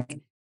 Like,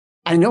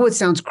 I know it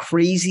sounds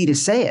crazy to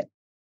say it.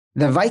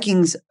 The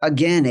Vikings,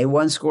 again, a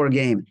one-score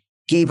game,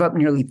 gave up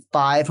nearly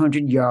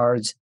 500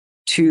 yards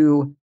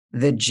to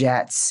the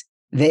Jets.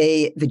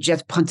 The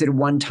Jets punted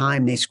one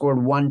time. They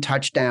scored one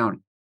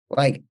touchdown.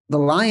 Like the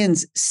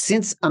Lions,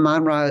 since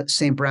Amon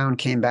St. Brown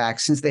came back,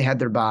 since they had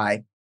their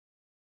bye,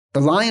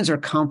 the Lions are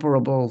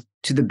comparable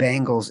to the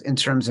Bengals in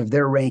terms of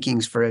their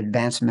rankings for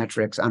advanced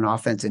metrics on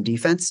offense and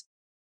defense,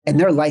 and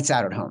they're lights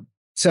out at home.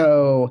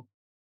 So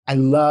I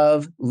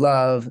love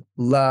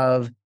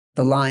the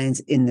Lions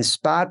in this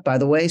spot. By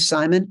the way,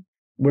 Simon,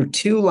 we're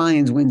 2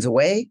 Lions wins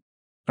away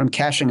from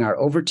cashing our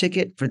over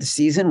ticket for the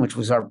season, which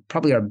was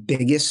probably our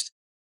biggest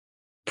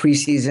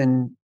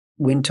preseason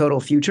win total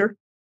future.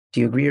 Do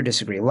you agree or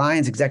disagree?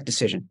 Lions exec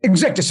decision.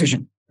 Exec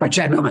decision by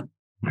Chad Millman.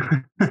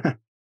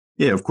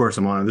 Yeah, of course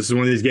I'm on it. This is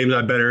one of these games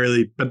I bet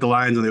early. Bet the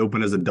Lions when they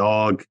open as a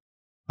dog.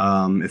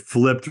 It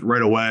flipped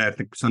right away, I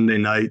think, Sunday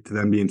night to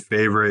them being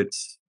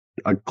favorites.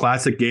 A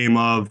classic game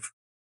of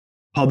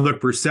public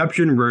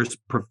perception versus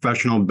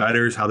professional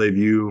bettors, how they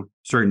view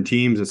certain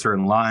teams and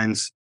certain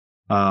lines.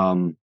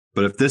 But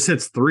if this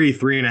hits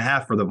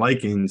 3.5 for the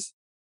Vikings,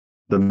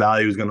 the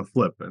value is going to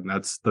flip. And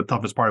that's the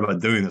toughest part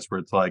about doing this, where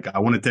it's like, I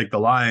want to take the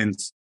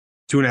Lions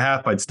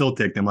 2.5. I'd still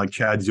take them like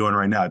Chad's doing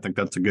right now. I think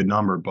that's a good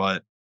number.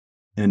 But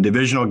in a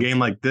divisional game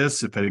like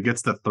this, if it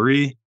gets to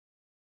 3,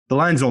 the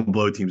Lions don't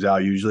blow teams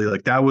out usually.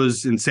 Like that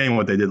was insane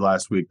what they did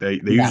last week.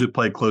 They usually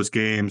play close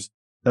games.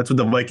 That's what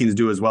the Vikings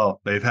do as well.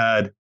 They've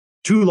had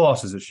 2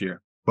 losses this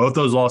year. Both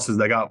those losses,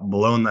 they got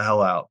blown the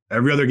hell out.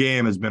 Every other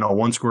game has been a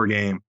one-score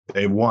game.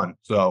 They've won.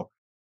 So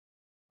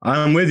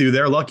I'm with you.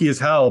 They're lucky as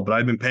hell, but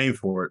I've been paying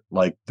for it.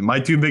 Like my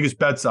 2 biggest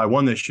bets I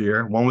won this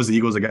year, one was the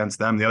Eagles against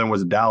them. The other one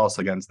was Dallas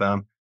against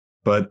them.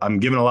 But I'm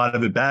giving a lot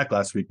of it back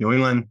last week. New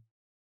England,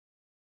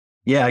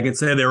 yeah, I can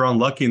say they were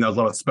unlucky and there was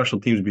a lot of special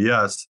teams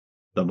BS.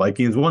 The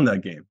Vikings won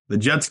that game. The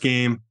Jets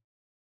game,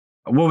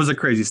 what was a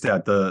crazy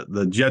stat?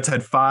 The Jets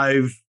had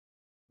five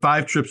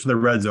trips to the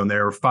red zone. They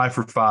were 5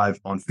 for 5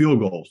 on field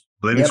goals.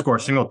 So they didn't score a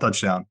single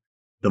touchdown.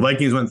 The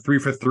Vikings went 3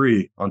 for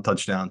 3 on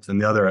touchdowns on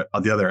the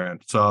other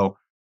end. So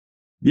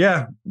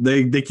yeah,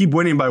 they keep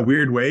winning by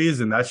weird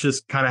ways, and that's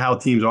just kind of how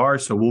teams are.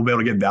 So we'll be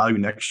able to get value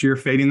next year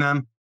fading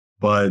them.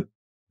 But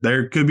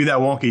there could be that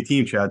wonky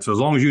team, Chad. So as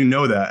long as you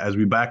know that as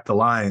we back the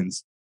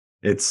Lions,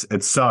 it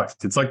sucks.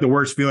 It's like the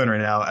worst feeling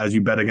right now as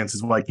you bet against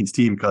this Vikings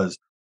team, because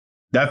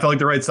that felt like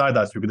the right side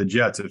last week with the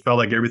Jets. It felt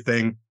like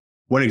everything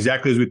went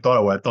exactly as we thought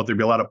it would. I thought there'd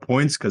be a lot of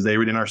points because they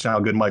didn't understand how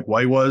good Mike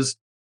White was.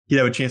 He'd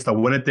have a chance to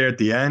win it there at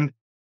the end,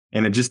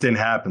 and it just didn't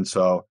happen.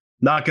 So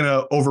not going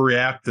to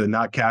overreact to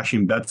not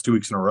cashing bets 2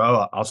 weeks in a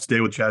row. I'll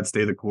stay with Chad,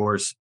 stay the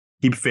course,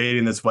 keep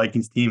fading this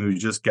Vikings team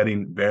who's just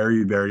getting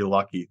very, very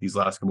lucky these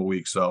last couple of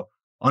weeks. So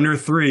under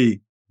 3,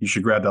 you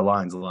should grab that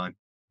Lions line.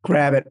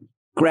 Grab it.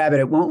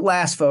 It won't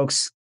last,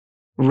 folks.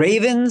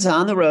 Ravens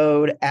on the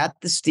road at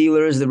the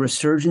Steelers, the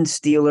resurgent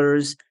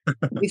Steelers.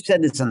 We've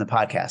said this on the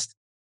podcast.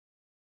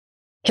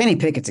 Kenny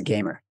Pickett's a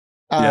gamer.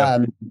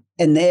 And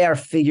they are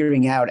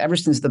figuring out, ever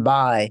since the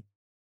bye,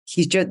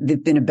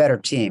 they've been a better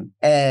team.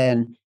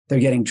 And they're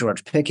getting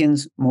George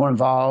Pickens more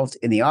involved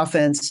in the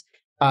offense.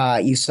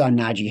 You saw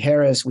Najee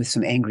Harris with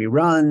some angry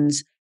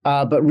runs.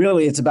 But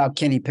really, it's about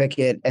Kenny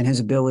Pickett and his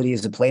ability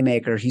as a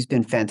playmaker. He's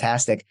been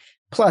fantastic.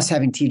 Plus,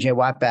 having TJ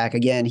Watt back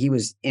again, he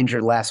was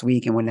injured last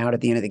week and went out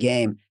at the end of the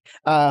game.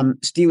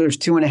 Steelers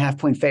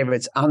 2.5-point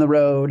favorites on the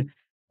road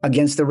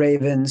against the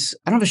Ravens.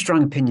 I don't have a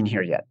strong opinion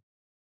here yet.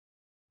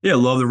 Yeah,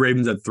 love the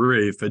Ravens at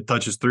 3. If it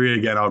touches 3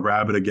 again, I'll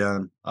grab it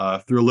again.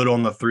 Threw a little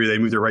on the 3. They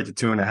moved it right to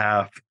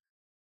 2.5.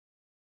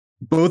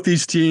 Both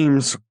these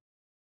teams,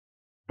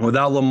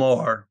 without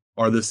Lamar,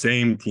 are the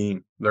same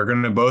team. They're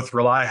going to both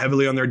rely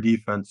heavily on their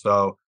defense.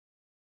 So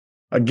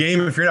a game,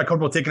 if you're not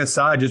comfortable taking a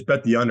side, just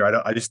bet the under.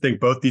 I just think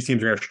both these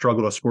teams are going to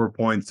struggle to score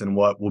points in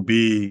what will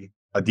be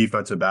a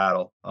defensive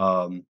battle.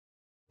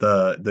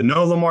 The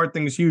no Lamar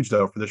thing is huge,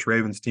 though, for this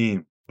Ravens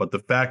team. But the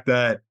fact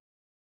that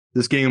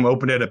this game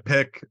opened at a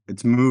pick,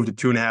 it's moved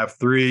to 2.5,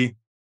 3,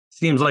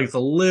 seems like it's a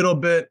little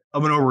bit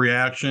of an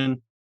overreaction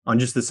on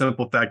just the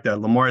simple fact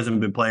that Lamar hasn't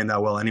been playing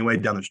that well anyway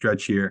down the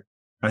stretch here.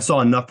 I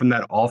saw enough from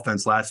that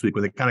offense last week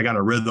where they kind of got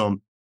a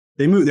rhythm.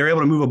 They're able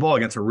to move a ball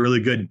against a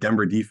really good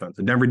Denver defense.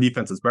 The Denver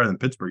defense is better than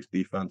Pittsburgh's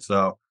defense.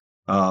 So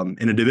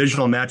in a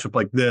divisional matchup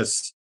like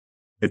this,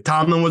 if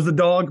Tomlin was the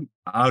dog,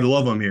 I would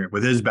love him here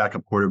with his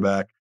backup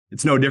quarterback.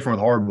 It's no different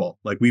with Harbaugh.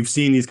 Like, we've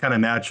seen these kind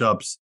of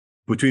matchups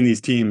between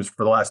these teams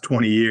for the last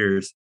 20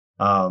 years.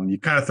 You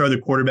kind of throw the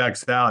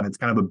quarterbacks out, and it's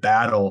kind of a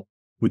battle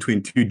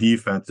between two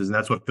defenses, and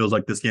that's what feels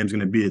like this game's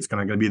going to be. It's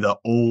kind of going to be the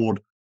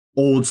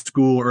old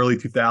school early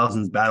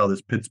 2000s battle,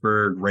 this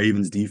Pittsburgh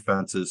Ravens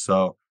defenses.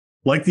 So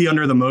like the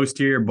under the most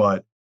here,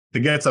 but to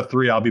get a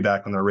 3, I'll be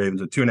back on the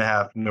Ravens. At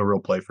 2.5, no real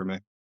play for me.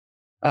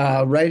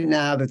 Right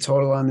now, the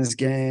total on this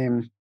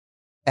game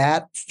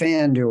at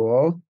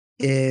FanDuel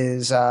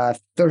is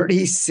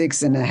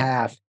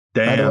 36.5.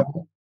 Damn.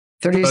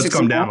 36. That's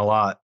come down a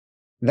lot.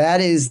 That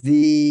is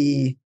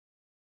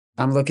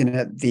I'm looking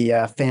at the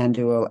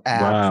FanDuel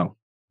app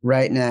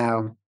right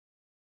now.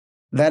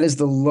 That is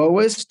the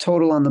lowest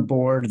total on the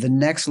board. The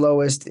next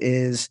lowest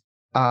is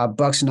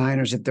Bucks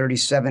Niners at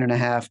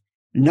 37.5.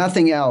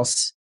 Nothing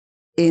else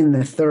in the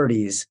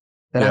 30s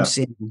that I'm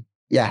seeing.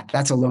 Yeah,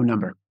 that's a low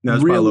number.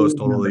 That's my lowest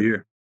total of the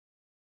year.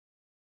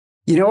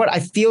 You know what? I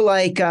feel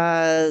like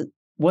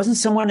wasn't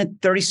someone at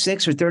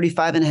 36 or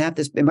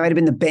 35.5? It might have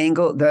been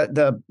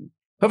the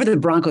whoever the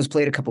Broncos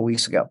played a couple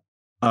weeks ago.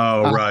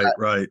 Oh,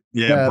 right.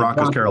 Yeah,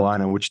 Broncos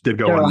Carolina, which did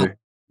go under.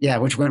 Yeah,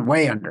 which went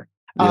way under.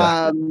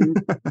 Yeah.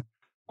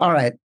 All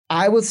right.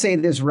 I will say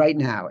this right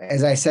now,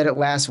 as I said it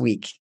last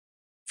week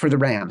for the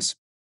Rams.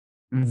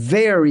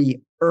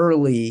 Very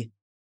early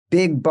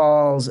big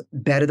balls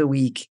bet of the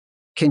week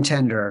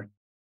contender.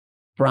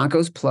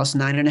 Broncos plus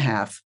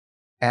 9.5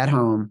 at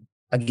home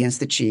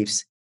against the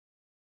Chiefs.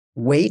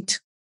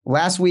 Wait.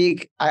 Last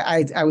week,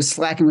 I was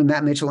slacking with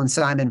Matt Mitchell and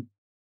Simon.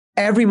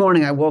 Every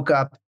morning I woke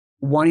up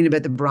wanting to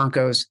bet the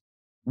Broncos.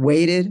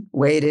 Waited.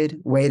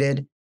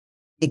 It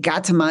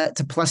got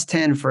to plus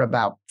 10 for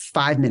about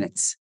 5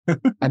 minutes.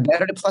 I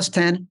bet it at plus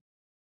 10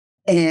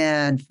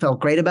 and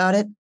felt great about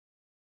it.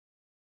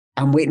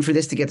 I'm waiting for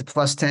this to get to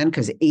plus 10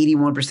 because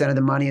 81% of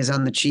the money is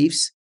on the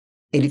Chiefs,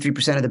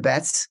 83% of the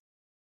bets.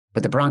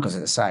 But the Broncos are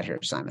the side here,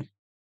 Simon.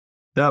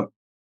 Yep.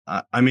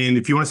 I mean,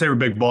 if you want to say we're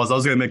big balls, I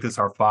was going to make this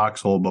our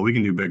foxhole, but we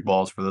can do big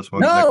balls for this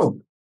one. No,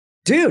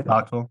 dude.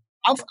 Foxhole.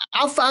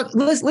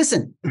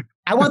 Listen,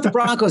 I want the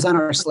Broncos on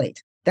our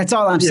slate. That's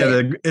all I'm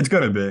saying. Yeah, it's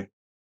going to be.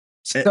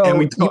 So and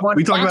we talked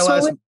about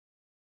last.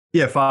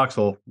 Yeah,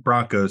 foxhole,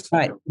 Broncos. All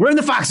right, we're in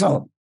the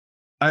foxhole.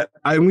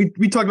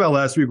 We talked about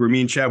last week where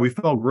me and Chad, we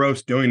felt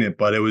gross doing it,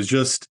 but it was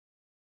just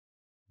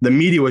the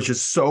media was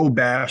just so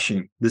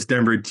bashing this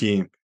Denver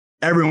team.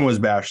 Everyone was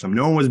bashing them.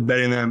 No one was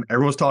betting them.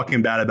 Everyone was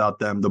talking bad about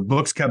them. The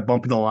books kept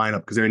bumping the lineup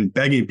because they're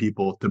begging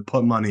people to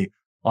put money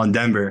on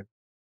Denver.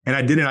 And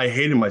I didn't. I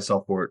hated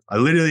myself for it. I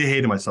literally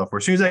hated myself for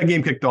it. As soon as that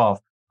game kicked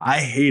off, I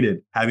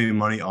hated having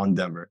money on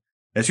Denver.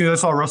 As soon as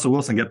I saw Russell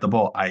Wilson get the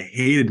ball, I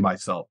hated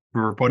myself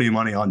for putting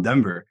money on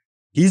Denver.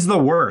 He's the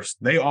worst.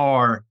 They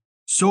are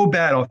so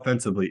bad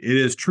offensively. It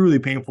is truly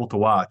painful to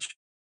watch.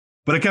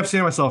 But I kept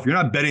saying to myself, you're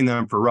not betting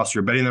them for Russ.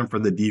 You're betting them for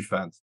the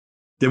defense.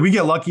 Did we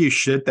get lucky as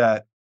shit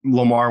that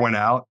Lamar went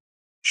out?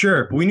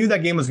 Sure, but we knew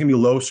that game was going to be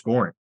low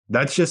scoring.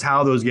 That's just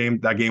how that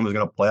game was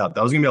going to play out.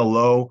 That was going to be a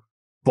low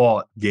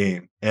fought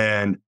game.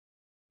 And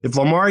if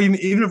Lamar,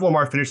 even if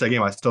Lamar finished that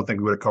game, I still think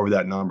we would have covered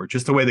that number.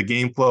 Just the way the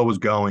game flow was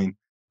going,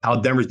 how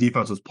Denver's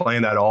defense was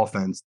playing that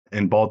offense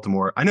in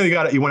Baltimore. I know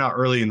he went out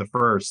early in the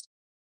first,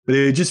 but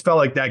it just felt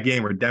like that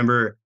game where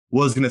Denver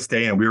was going to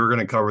stay in. We were going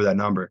to cover that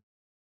number.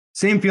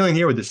 Same feeling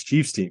here with this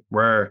Chiefs team,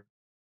 where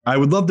I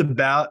would love to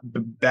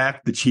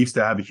back the Chiefs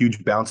to have a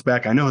huge bounce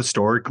back. I know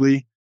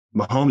historically,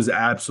 Mahomes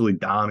absolutely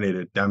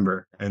dominated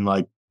Denver. And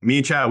like me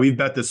and Chad, we've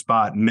bet this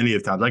spot many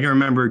of times. I can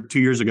remember 2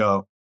 years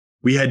ago,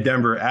 we had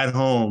Denver at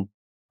home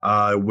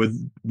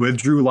with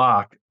Drew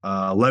Lock,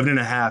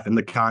 11.5 in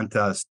the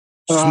contest.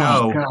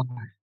 Snow. God.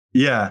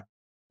 Yeah.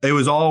 It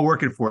was all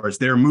working for us.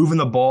 They were moving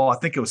the ball. I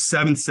think it was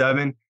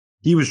 7-7.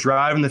 He was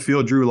driving the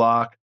field, Drew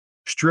Lock,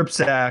 strip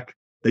sack.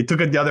 They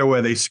took it the other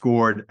way. They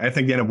scored. I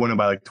think they ended up winning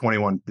by like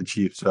 21, the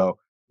Chiefs. So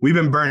we've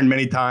been burned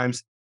many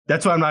times.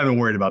 That's why I'm not even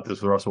worried about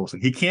this with Russell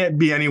Wilson. He can't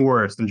be any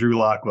worse than Drew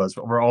Lock was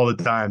over all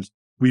the times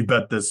we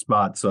bet this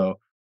spot. So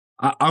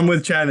I'm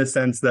with Chad in the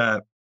sense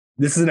that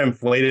this is an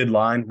inflated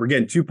line. We're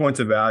getting 2 points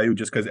of value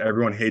just because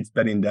everyone hates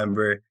betting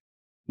Denver.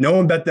 No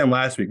one bet them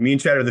last week. Me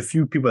and Chad are the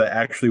few people that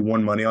actually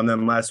won money on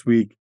them last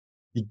week.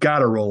 You got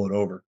to roll it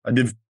over.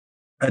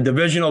 A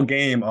divisional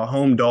game, a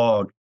home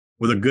dog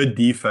with a good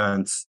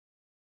defense.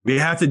 We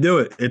have to do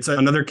it. It's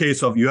another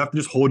case of you have to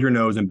just hold your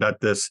nose and bet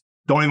this.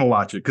 Don't even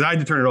watch it, because I had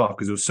to turn it off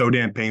because it was so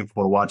damn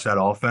painful to watch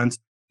that offense.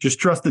 Just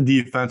trust the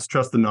defense,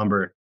 trust the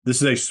number.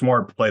 This is a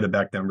smart play to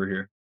back Denver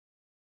here.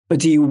 But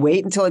do you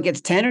wait until it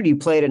gets 10 or do you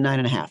play it at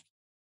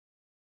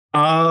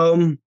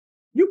 9.5?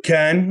 You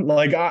can.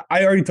 Like,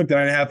 I already took the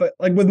 9.5.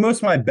 Like, with most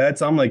of my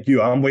bets, I'm like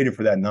you. I'm waiting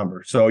for that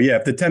number. So, yeah,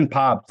 if the 10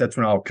 pops, that's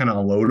when I'll kind of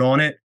unload on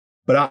it.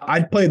 But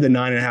I'd play the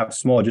 9.5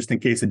 small just in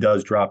case it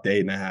does drop to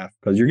 8.5,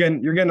 because you're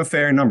getting a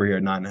fair number here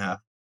at 9.5.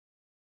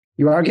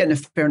 You are getting a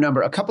fair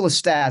number. A couple of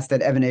stats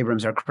that Evan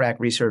Abrams, our crack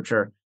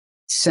researcher,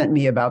 sent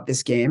me about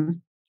this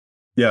game.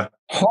 Yeah.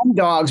 Home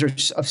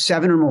dogs of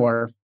 7 or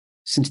more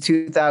since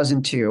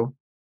 2002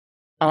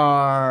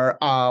 are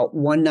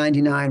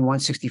 199,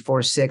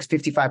 164, 6,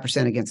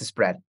 55% against the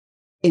spread.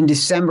 In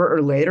December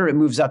or later, it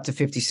moves up to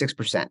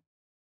 56%.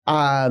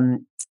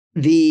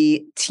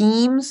 The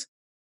teams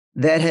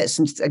that has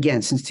since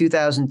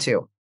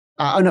 2002,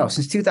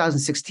 since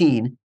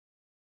 2016,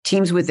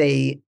 teams with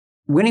a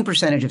winning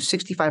percentage of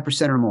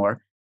 65% or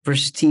more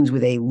versus teams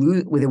with a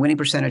winning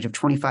percentage of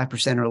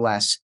 25% or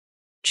less.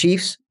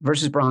 Chiefs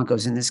versus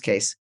Broncos in this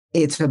case,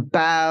 it's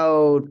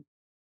about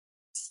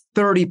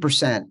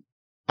 30%.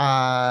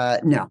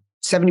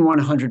 71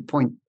 and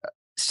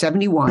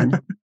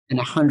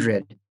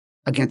 100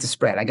 against the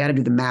spread. I got to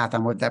do the math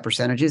on what that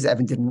percentage is.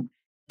 Evan didn't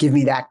give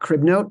me that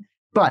crib note,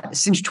 but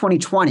since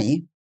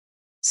 2020,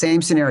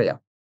 same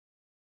scenario.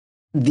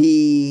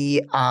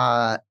 The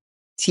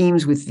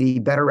teams with the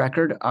better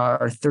record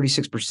are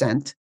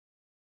 36%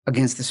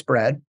 against the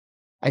spread.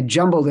 I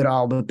jumbled it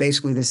all, but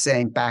basically the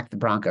same, back the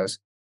Broncos.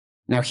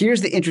 Now,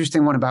 here's the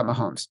interesting one about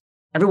Mahomes.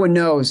 Everyone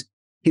knows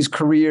his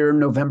career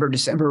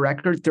November-December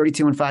record,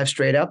 32-5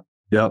 straight up.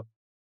 Yep.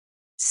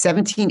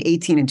 17,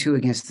 18, and 2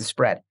 against the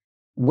spread.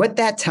 What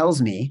that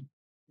tells me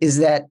is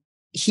that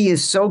he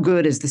is so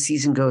good as the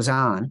season goes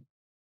on,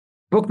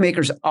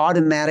 bookmakers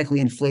automatically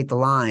inflate the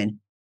line,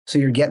 so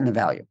you're getting the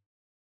value.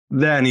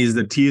 Then he's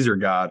the teaser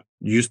god.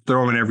 You just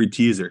throw him in every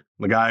teaser.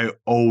 The guy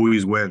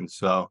always wins.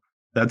 So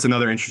that's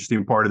another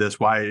interesting part of this.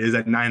 Why it is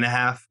at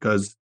 9.5?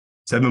 Because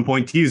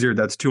 7-point teaser,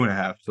 that's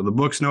 2.5. So the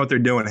books know what they're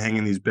doing,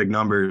 hanging these big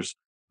numbers.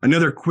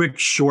 Another quick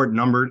short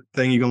number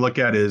thing you can look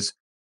at is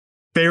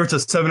favorites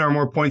of 7 or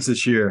more points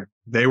this year.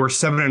 They were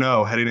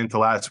 7-0 heading into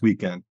last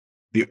weekend.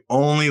 The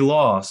only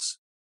loss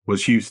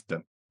was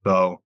Houston.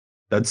 So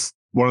that's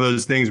one of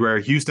those things where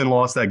Houston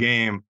lost that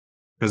game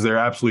because they're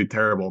absolutely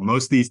terrible.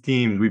 Most of these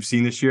teams we've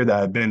seen this year that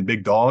have been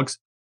big dogs,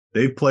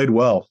 they've played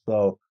well.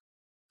 So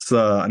it's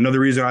another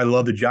reason I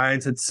love the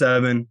Giants at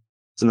 7.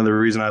 It's another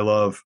reason I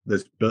love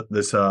this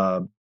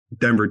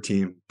Denver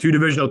team. 2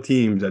 divisional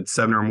teams at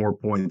 7 or more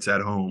points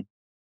at home.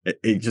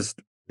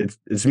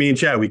 It's me and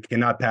Chad. We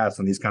cannot pass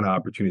on these kind of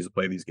opportunities to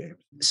play these games.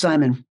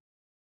 Simon,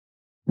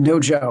 no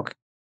joke.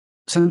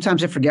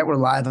 Sometimes I forget we're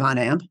live on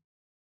AMP.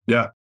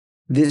 Yeah.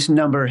 This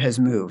number has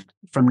moved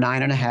from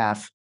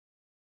 9.5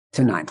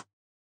 to 9.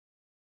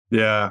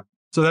 Yeah.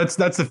 So that's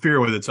the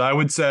fear with it. So I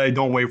would say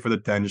don't wait for the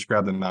 10. Just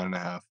grab the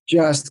 9.5.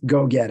 Just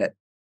go get it.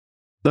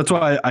 That's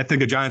why I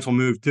think the Giants will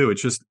move too.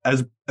 It's just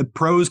as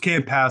pros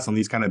can't pass on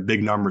these kind of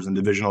big numbers in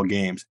divisional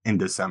games in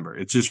December.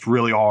 It's just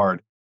really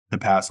hard to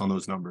pass on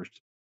those numbers.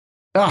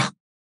 Oh,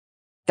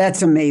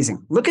 that's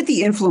amazing. Look at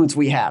the influence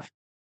we have.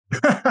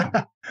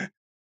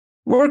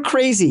 We're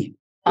crazy.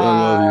 I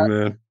love you,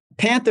 man.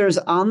 Panthers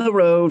on the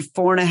road,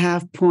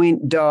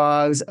 4.5-point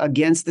dogs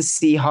against the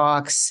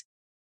Seahawks.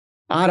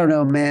 I don't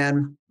know,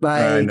 man.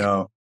 I Like,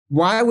 know.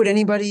 why would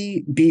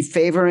anybody be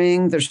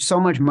favoring? There's so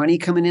much money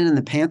coming in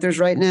the Panthers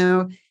right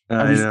now.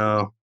 I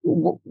know.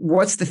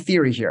 What's the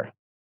theory here?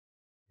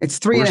 It's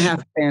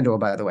 3.5 FanDuel,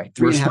 by the way.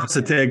 We're 3.5. supposed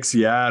to take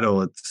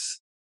Seattle.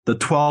 It's the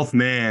 12th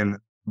man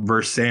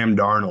versus Sam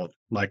Darnold.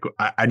 Like,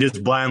 I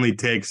just blindly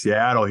take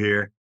Seattle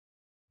here.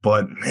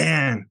 But,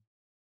 man,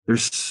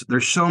 there's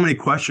so many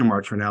question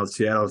marks right now with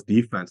Seattle's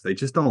defense. They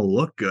just don't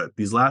look good.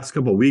 These last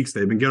couple of weeks,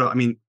 they've been good. I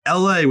mean,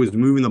 LA was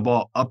moving the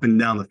ball up and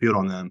down the field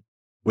on them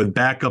with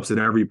backups at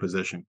every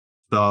position.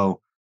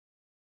 So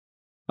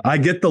I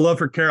get the love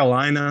for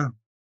Carolina.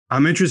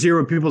 I'm interested to hear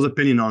what people's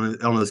opinion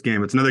on this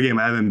game. It's another game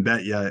I haven't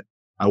bet yet.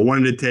 I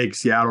wanted to take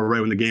Seattle right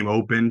when the game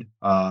opened,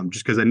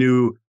 just because I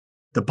knew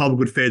the public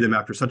would fade them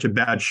after such a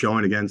bad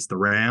showing against the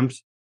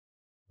Rams.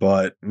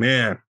 But,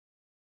 man,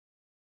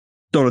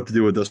 don't know what to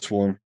do with this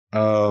one.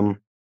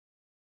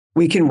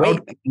 We can wait.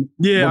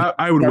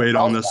 I would wait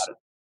on this.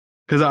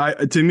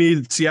 Because to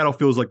me, Seattle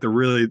feels like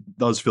really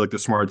does feel like the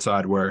smart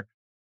side, where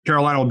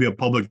Carolina will be a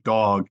public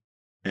dog,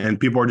 and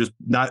people are just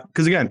not.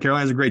 Because again,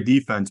 Carolina's a great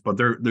defense, but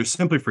they're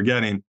simply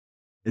forgetting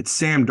it's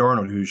Sam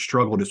Darnold who's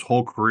struggled his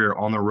whole career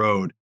on the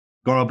road,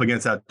 going up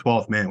against that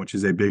 12th man, which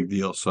is a big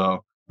deal.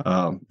 So,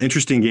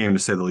 interesting game to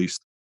say the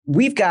least.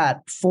 We've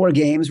got 4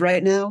 games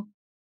right now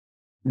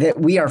that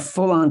we are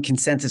full on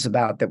consensus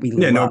about that we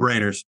love. No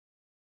brainers.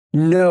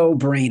 No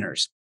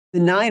brainers.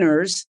 The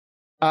Niners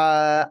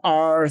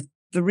are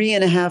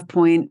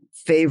 3.5-point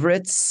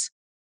favorites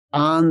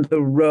on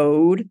the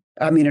road.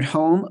 I mean, at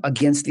home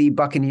against the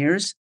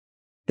Buccaneers.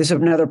 This is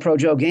another Pro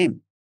Joe game.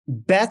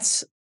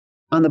 Bets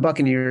on the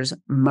Buccaneers,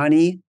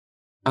 money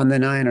on the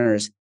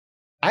Niners.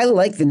 I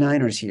like the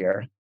Niners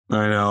here.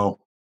 I know.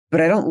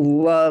 But I don't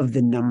love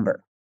the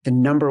number. The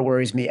number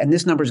worries me. And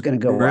this number is going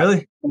to go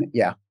Really? up.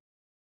 Yeah.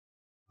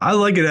 I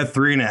like it at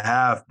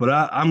 3.5, but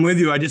I'm with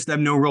you. I just have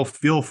no real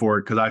feel for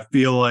it because I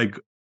feel like,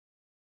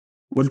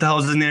 what the hell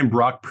is his name?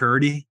 Brock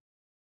Purdy?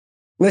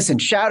 Listen,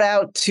 shout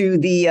out to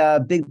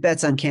the Big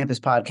Bets on Campus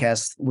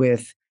podcast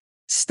with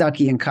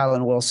Stuckey and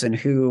Colin Wilson,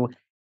 who,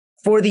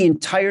 for the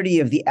entirety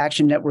of the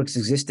Action Network's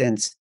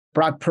existence,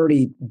 Brock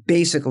Purdy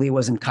basically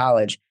was in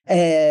college.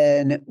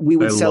 And we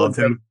would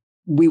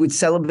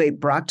celebrate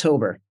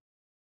Brocktober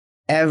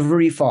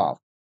every fall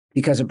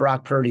because of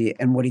Brock Purdy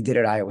and what he did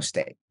at Iowa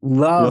State.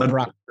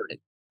 Brock Purdy.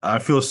 I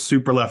feel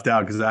super left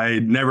out because I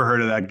had never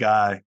heard of that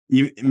guy.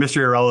 Mr.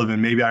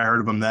 Irrelevant, maybe I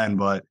heard of him then,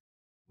 but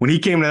when he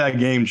came to that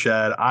game,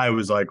 Chad, I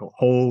was like,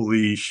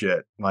 holy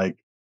shit. Like,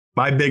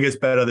 my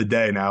biggest bet of the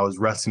day now is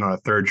resting on a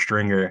third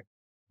stringer.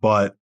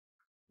 But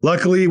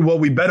luckily, what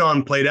we bet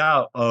on played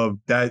out of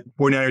that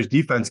 49ers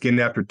defense getting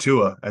after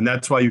Tua. And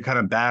that's why you kind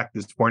of back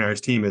this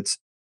 49ers team.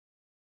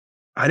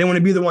 I didn't want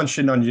to be the one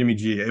shitting on Jimmy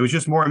G. It was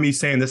just more of me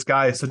saying this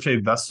guy is such a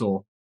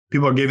vessel.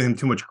 People are giving him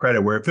too much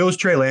credit. Where if it was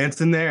Trey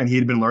Lance in there and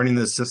he'd been learning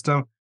this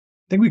system, I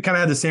think we kind of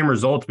had the same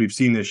results we've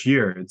seen this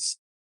year.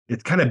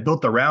 It's kind of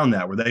built around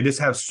that, where they just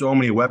have so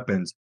many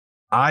weapons.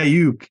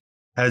 Ayuk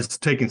has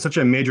taken such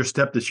a major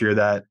step this year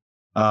that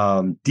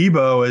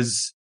Debo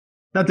is,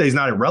 not that he's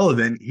not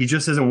irrelevant, he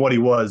just isn't what he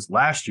was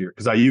last year,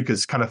 because Ayuk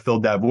has kind of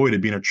filled that void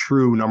of being a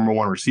true number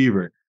one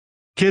receiver.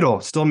 Kittle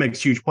still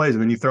makes huge plays,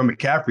 and then you throw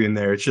McCaffrey in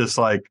there. It's just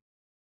like,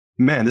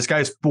 man, this guy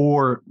has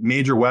 4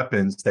 major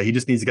weapons that he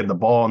just needs to get the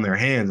ball in their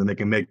hands and they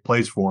can make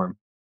plays for him.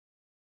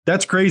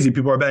 That's crazy.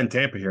 People are betting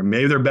Tampa here.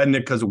 Maybe they're betting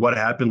it because of what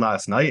happened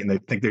last night and they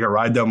think they can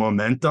ride that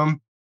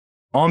momentum.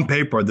 On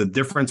paper, the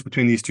difference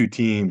between these two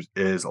teams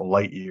is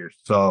light years.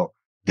 So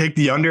take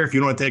the under if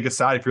you don't want to take a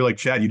side. If you're like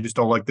Chad, you just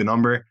don't like the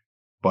number.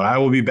 But I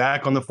will be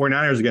back on the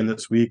 49ers again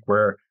this week,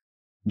 where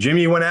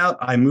Jimmy went out.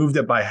 I moved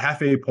it by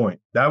half a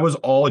point. That was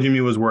all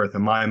Jimmy was worth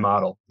in my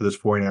model for this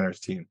 49ers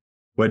team,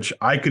 which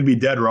I could be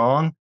dead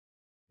wrong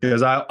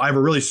because I have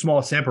a really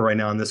small sample right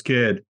now on this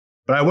kid.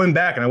 But I went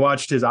back and I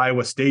watched his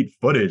Iowa State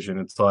footage, and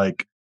it's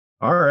like,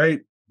 all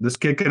right, this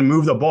kid can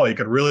move the ball. He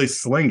could really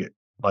sling it.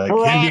 Like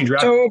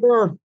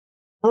Brocktober.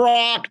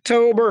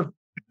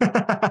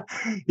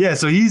 Yeah,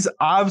 so he's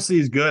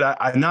good.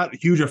 I'm not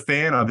huge a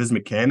fan of his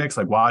mechanics,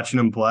 like watching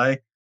him play.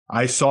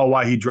 I saw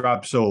why he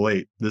dropped so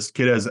late. This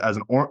kid has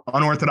an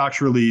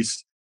unorthodox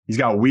release. He's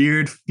got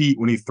weird feet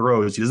when he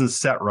throws. He doesn't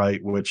set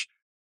right, which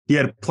he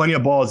had plenty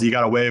of balls he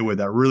got away with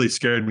that really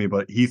scared me,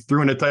 but he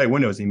threw into tight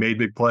windows. He made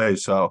big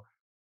plays. So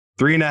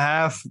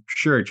 3.5,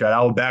 sure, Chad,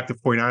 I'll back the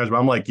 49ers, but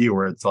I'm like you,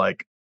 where it's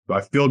like, do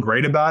I feel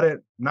great about it?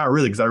 Not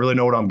really, because I really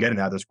know what I'm getting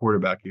at this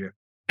quarterback here.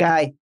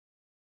 Guy,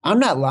 I'm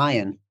not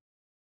lying.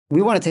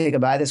 We want to take a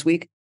bye this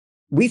week.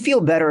 We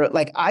feel better.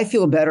 Like, I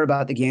feel better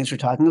about the games we're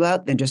talking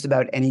about than just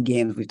about any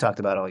games we've talked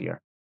about all year.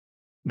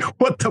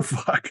 What the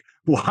fuck?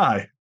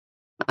 Why?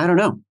 I don't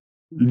know.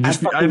 I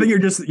think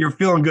you're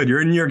feeling good.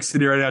 You're in New York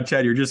City right now,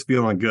 Chad. You're just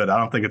feeling good. I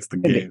don't think it's the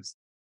games.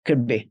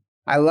 Could be.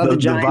 I love the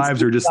Giants. The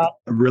vibes are just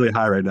really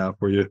high right now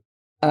for you.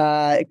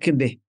 It could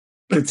be.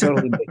 Could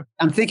totally be.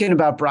 I'm thinking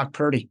about Brock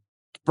Purdy.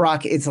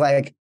 It's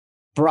like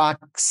Brock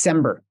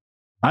Sember.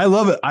 I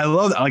love it.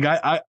 Like,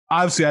 I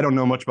obviously I don't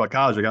know much about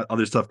college. I got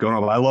other stuff going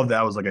on, but I love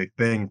that was like a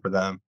thing for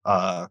them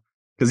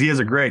because he has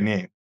a great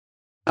name.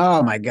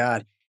 Oh my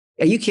God.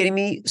 Are you kidding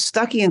me?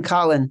 Stuckey and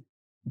Colin,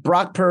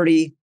 Brock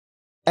Purdy,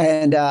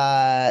 and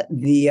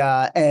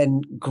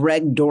and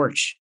Greg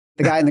Dortch,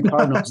 the guy in the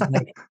Cardinals,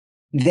 like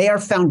they are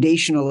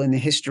foundational in the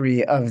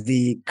history of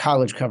the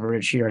college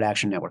coverage here at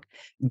Action Network.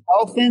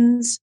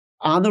 Dolphins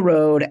on the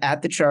road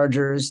at the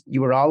Chargers.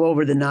 You were all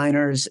over the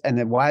Niners, and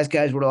the wise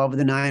guys were all over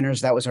the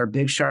Niners. That was our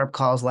big sharp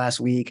calls last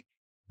week.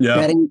 Yeah.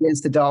 Betting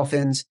against the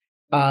Dolphins,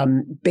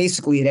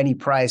 basically at any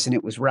price, and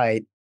it was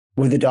right.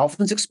 Were the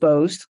Dolphins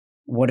exposed?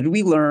 What did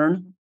we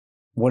learn?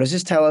 What does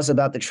this tell us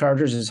about the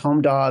Chargers as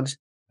home dogs?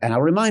 And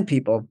I'll remind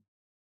people,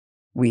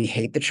 we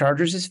hate the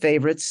Chargers as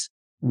favorites.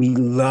 We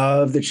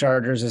love the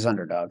Chargers as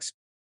underdogs.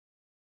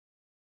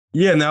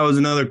 Yeah, and that was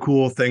another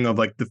cool thing of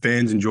like the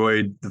fans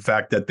enjoyed the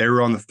fact that they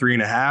were on the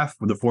 3.5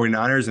 with the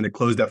 49ers and it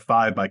closed at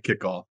 5 by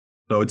kickoff.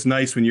 So it's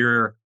nice when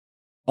you're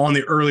on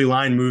the early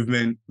line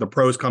movement, the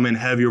pros come in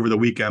heavy over the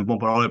weekend,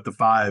 bump it all the way up to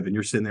 5, and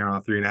you're sitting there on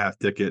a 3.5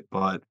 ticket.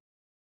 But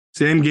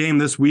same game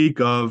this week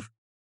of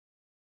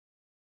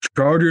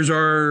Chargers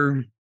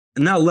are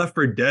not left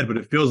for dead, but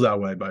it feels that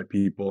way by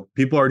people.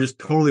 People are just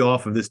totally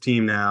off of this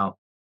team now.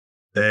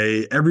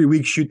 They every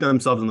week shoot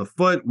themselves in the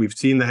foot. We've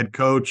seen the head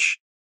coach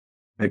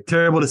make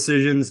terrible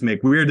decisions,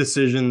 make weird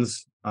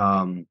decisions. They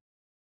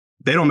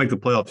don't make the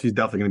playoffs. He's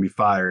definitely going to be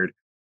fired.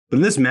 But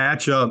in this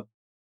matchup,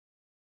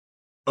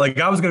 like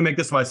I was going to make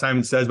this by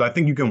Simon Says, but I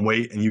think you can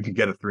wait and you can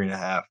get a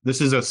 3.5.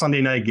 This is a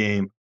Sunday night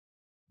game.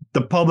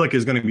 The public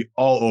is going to be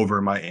all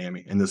over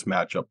Miami in this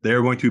matchup.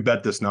 They're going to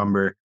bet this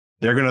number.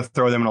 They're going to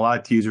throw them in a lot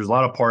of teasers, a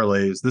lot of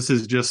parlays. This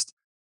is just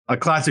a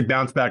classic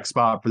bounce back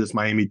spot for this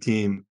Miami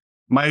team.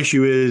 My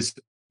issue is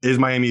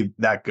Miami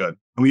that good?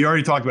 And we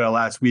already talked about it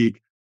last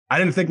week. I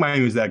didn't think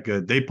Miami was that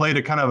good. They played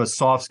a kind of a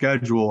soft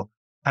schedule,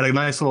 had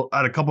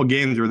a couple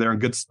games where they're in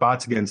good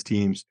spots against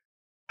teams.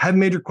 Had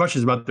major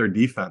questions about their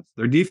defense.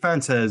 Their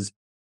defense has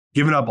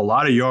given up a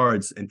lot of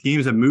yards, and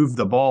teams have moved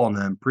the ball on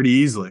them pretty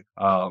easily.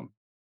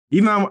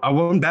 Even I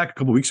went back a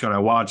couple weeks ago and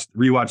I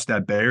rewatched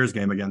that Bears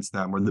game against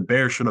them where the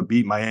Bears should have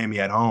beat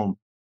Miami at home.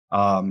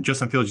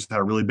 Justin Fields just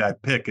had a really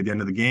bad pick at the end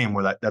of the game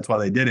where that's why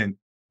they didn't.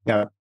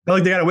 Yeah. I feel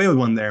like they got away with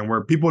one there, and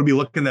where people would be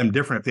looking at them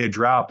different if they had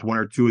dropped one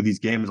or two of these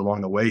games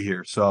along the way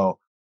here. So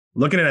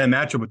looking at a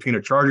matchup between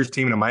a Chargers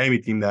team and a Miami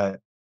team that,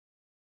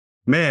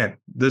 man,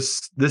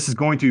 this is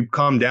going to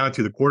come down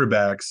to the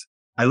quarterbacks.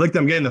 I like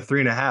them getting the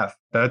 3.5.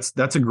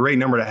 That's a great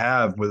number to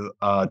have with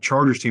a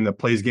Chargers team that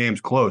plays games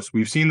close.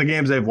 We've seen the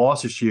games they've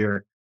lost this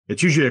year.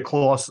 It's usually a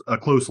close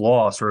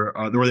loss or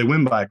where they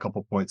win by a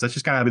couple points. That's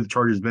just kind of how the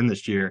Chargers been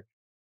this year.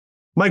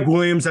 Mike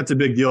Williams, that's a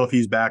big deal if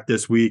he's back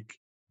this week.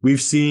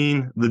 We've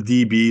seen the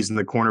DBs and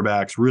the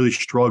cornerbacks really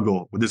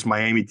struggle with this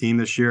Miami team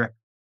this year.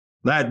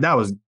 That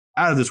was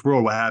out of this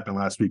world what happened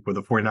last week with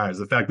the 49ers.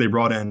 The fact they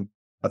brought in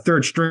a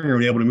third stringer and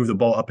be able to move the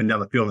ball up and down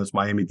the field in this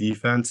Miami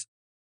defense.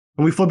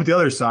 And we flip it the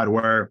other side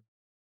where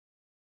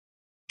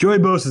Joey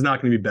Bosa is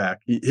not going to be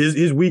back.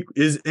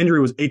 His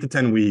injury was 8 to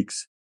 10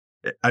 weeks.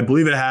 I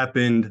believe it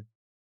happened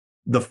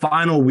the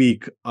final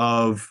week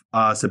of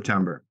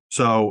September.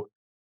 So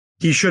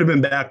he should have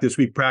been back this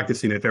week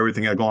practicing if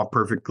everything had gone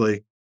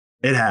perfectly.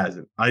 It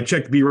hasn't. I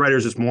checked the beat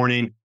writers this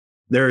morning.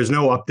 There is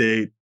no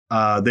update.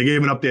 They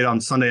gave an update on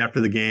Sunday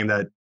after the game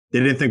that they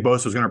didn't think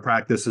Bosa was going to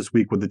practice this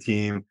week with the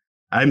team.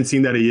 I haven't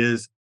seen that he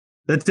is.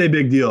 That's a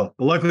big deal.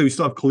 But luckily, we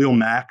still have Khalil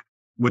Mack,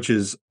 which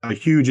is a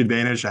huge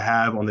advantage to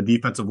have on the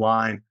defensive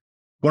line.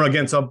 Going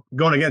against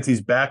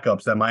these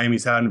backups that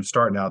Miami's had to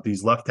starting out,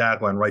 these left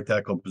tackle and right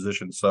tackle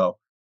positions. So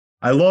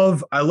I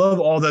love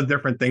all the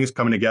different things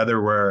coming together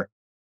where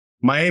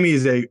Miami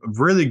is a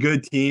really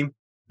good team,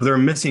 but they're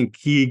missing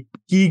key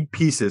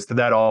pieces to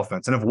that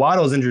offense. And if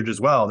Waddle's injured as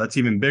well, that's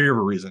even bigger of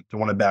a reason to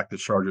want to back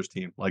this Chargers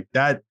team. Like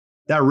that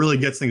really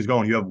gets things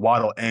going. You have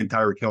Waddle and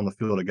Tyreek Hill on the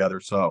field together.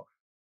 So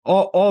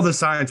all the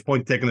signs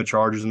point to taking the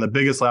Chargers. And the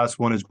biggest last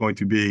one is going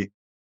to be,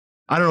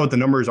 I don't know what the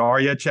numbers are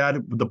yet, Chad,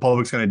 what the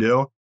public's going to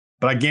do,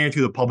 but I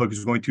guarantee the public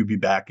is going to be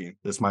backing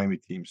this Miami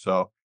team.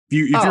 So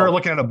if you're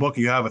looking at a book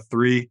and you have a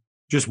 3,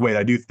 just wait.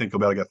 I do think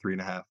about like a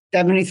 3.5.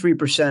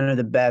 73% of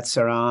the bets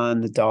are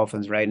on the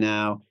Dolphins right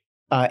now.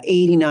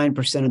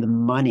 89% of the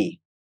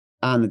money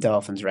on the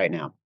Dolphins right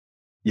now.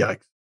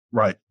 Yikes.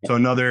 Right. Yeah. So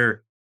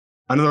another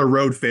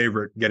road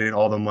favorite getting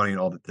all the money and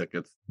all the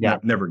tickets. Yeah.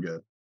 Never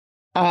good.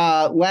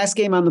 Last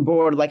game on the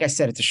board. Like I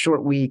said, it's a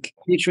short week.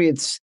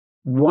 Patriots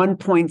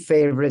 1-point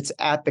favorites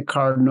at the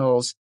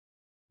Cardinals.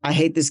 I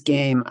hate this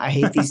game. I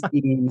hate these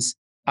teams.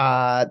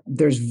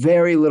 There's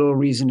very little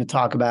reason to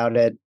talk about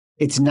it.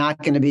 It's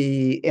not going to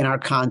be in our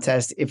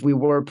contest. If we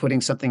were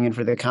putting something in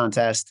for the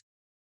contest,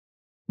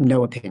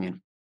 no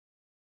opinion.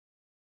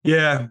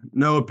 Yeah,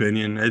 no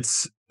opinion.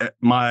 It's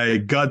my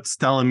gut's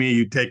telling me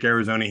you take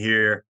Arizona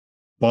here,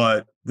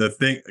 but the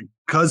thing,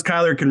 because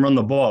Kyler can run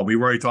the ball, we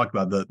already talked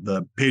about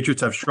the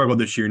Patriots have struggled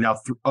this year. Now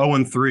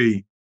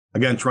 0-3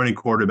 against running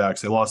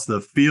quarterbacks. They lost to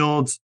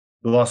Fields,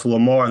 they lost to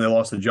Lamar, and they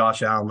lost to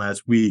Josh Allen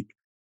last week.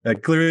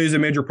 That clearly is a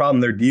major problem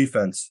in their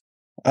defense.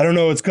 I don't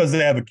know. It's because they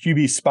have a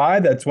QB spy.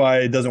 That's why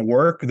it doesn't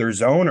work, their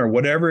zone or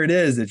whatever it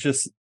is. It's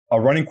just a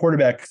running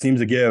quarterback seems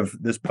to give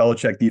this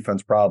Belichick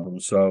defense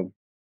problems. So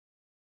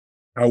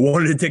I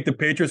wanted to take the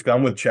Patriots because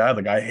I'm with Chad.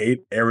 Like, I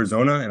hate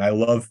Arizona, and I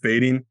love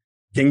fading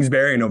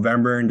Kingsbury in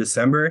November and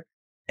December,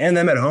 and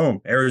them at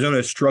home. Arizona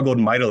has struggled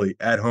mightily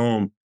at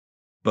home.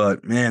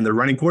 But, man, the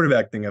running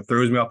quarterback thing, it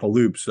throws me off a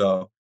loop.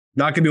 So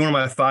not going to be one of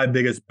my 5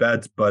 biggest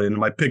bets, but in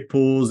my pick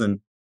pools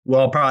and,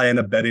 well, I'll probably end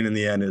up betting in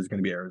the end is going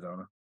to be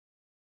Arizona.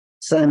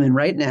 Simon,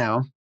 right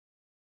now,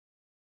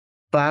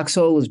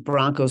 Foxhole is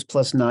Broncos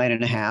plus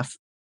 9.5.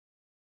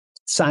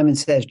 Simon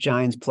says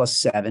Giants plus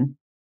 7.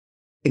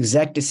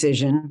 Exec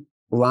decision,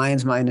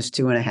 Lions minus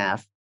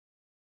 2.5.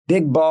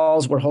 Big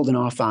balls we're holding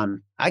off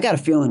on. I got a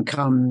feeling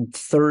come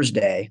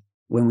Thursday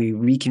when we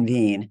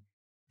reconvene,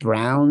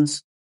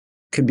 Browns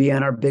could be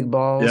on our big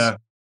balls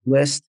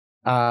list.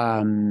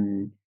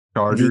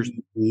 Chargers.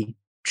 The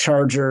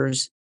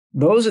Chargers.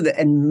 Those are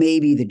and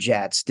maybe the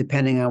Jets,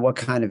 depending on what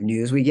kind of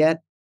news we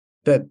get.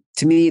 But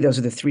to me, those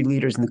are the 3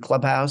 leaders in the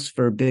clubhouse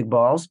for big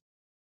balls.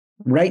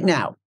 Right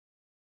now,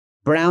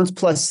 Browns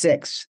plus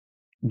 6,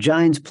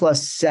 Giants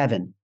plus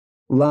 7,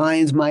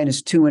 Lions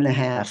minus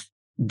 2.5,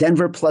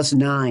 Denver plus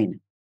 9,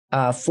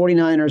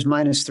 49ers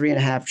minus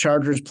 3.5,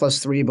 Chargers plus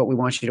 3, but we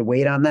want you to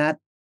wait on that.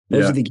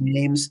 Those are the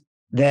games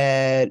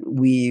that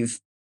we've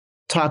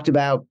talked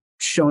about,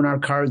 shown our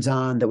cards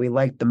on that we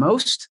like the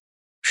most.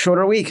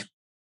 Shorter week.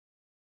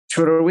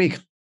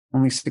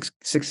 Only six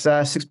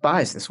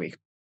buys this week.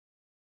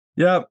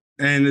 Yep.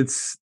 And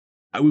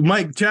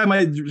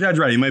Chad's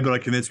right. He might be able to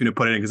convince me to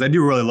put it in because I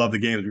do really love the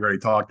games we already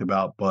talked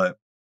about. But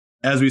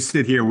as we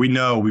sit here, we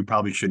know we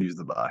probably should use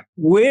the buy.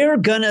 We're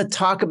going to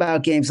talk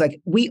about games.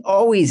 Like, we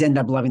always end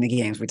up loving the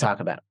games we talk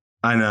about.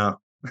 I know.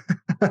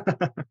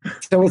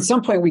 So at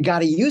some point, we got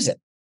to use it.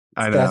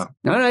 I know.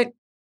 All right.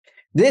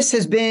 This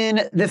has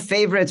been the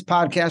Favorites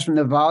podcast from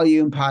the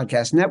Volume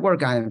Podcast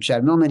Network. I am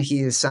Chad Millman. He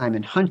is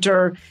Simon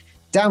Hunter.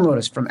 Download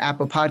us from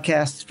Apple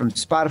Podcasts, from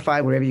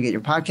Spotify, wherever you get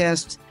your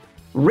podcasts.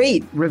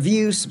 Rate,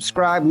 review,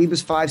 subscribe, leave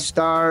us 5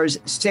 stars,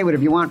 say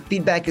whatever you want.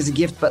 Feedback is a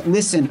gift, but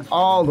listen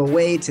all the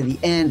way to the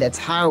end. That's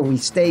how we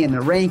stay in the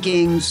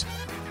rankings.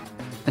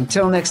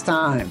 Until next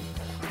time,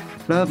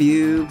 love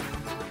you.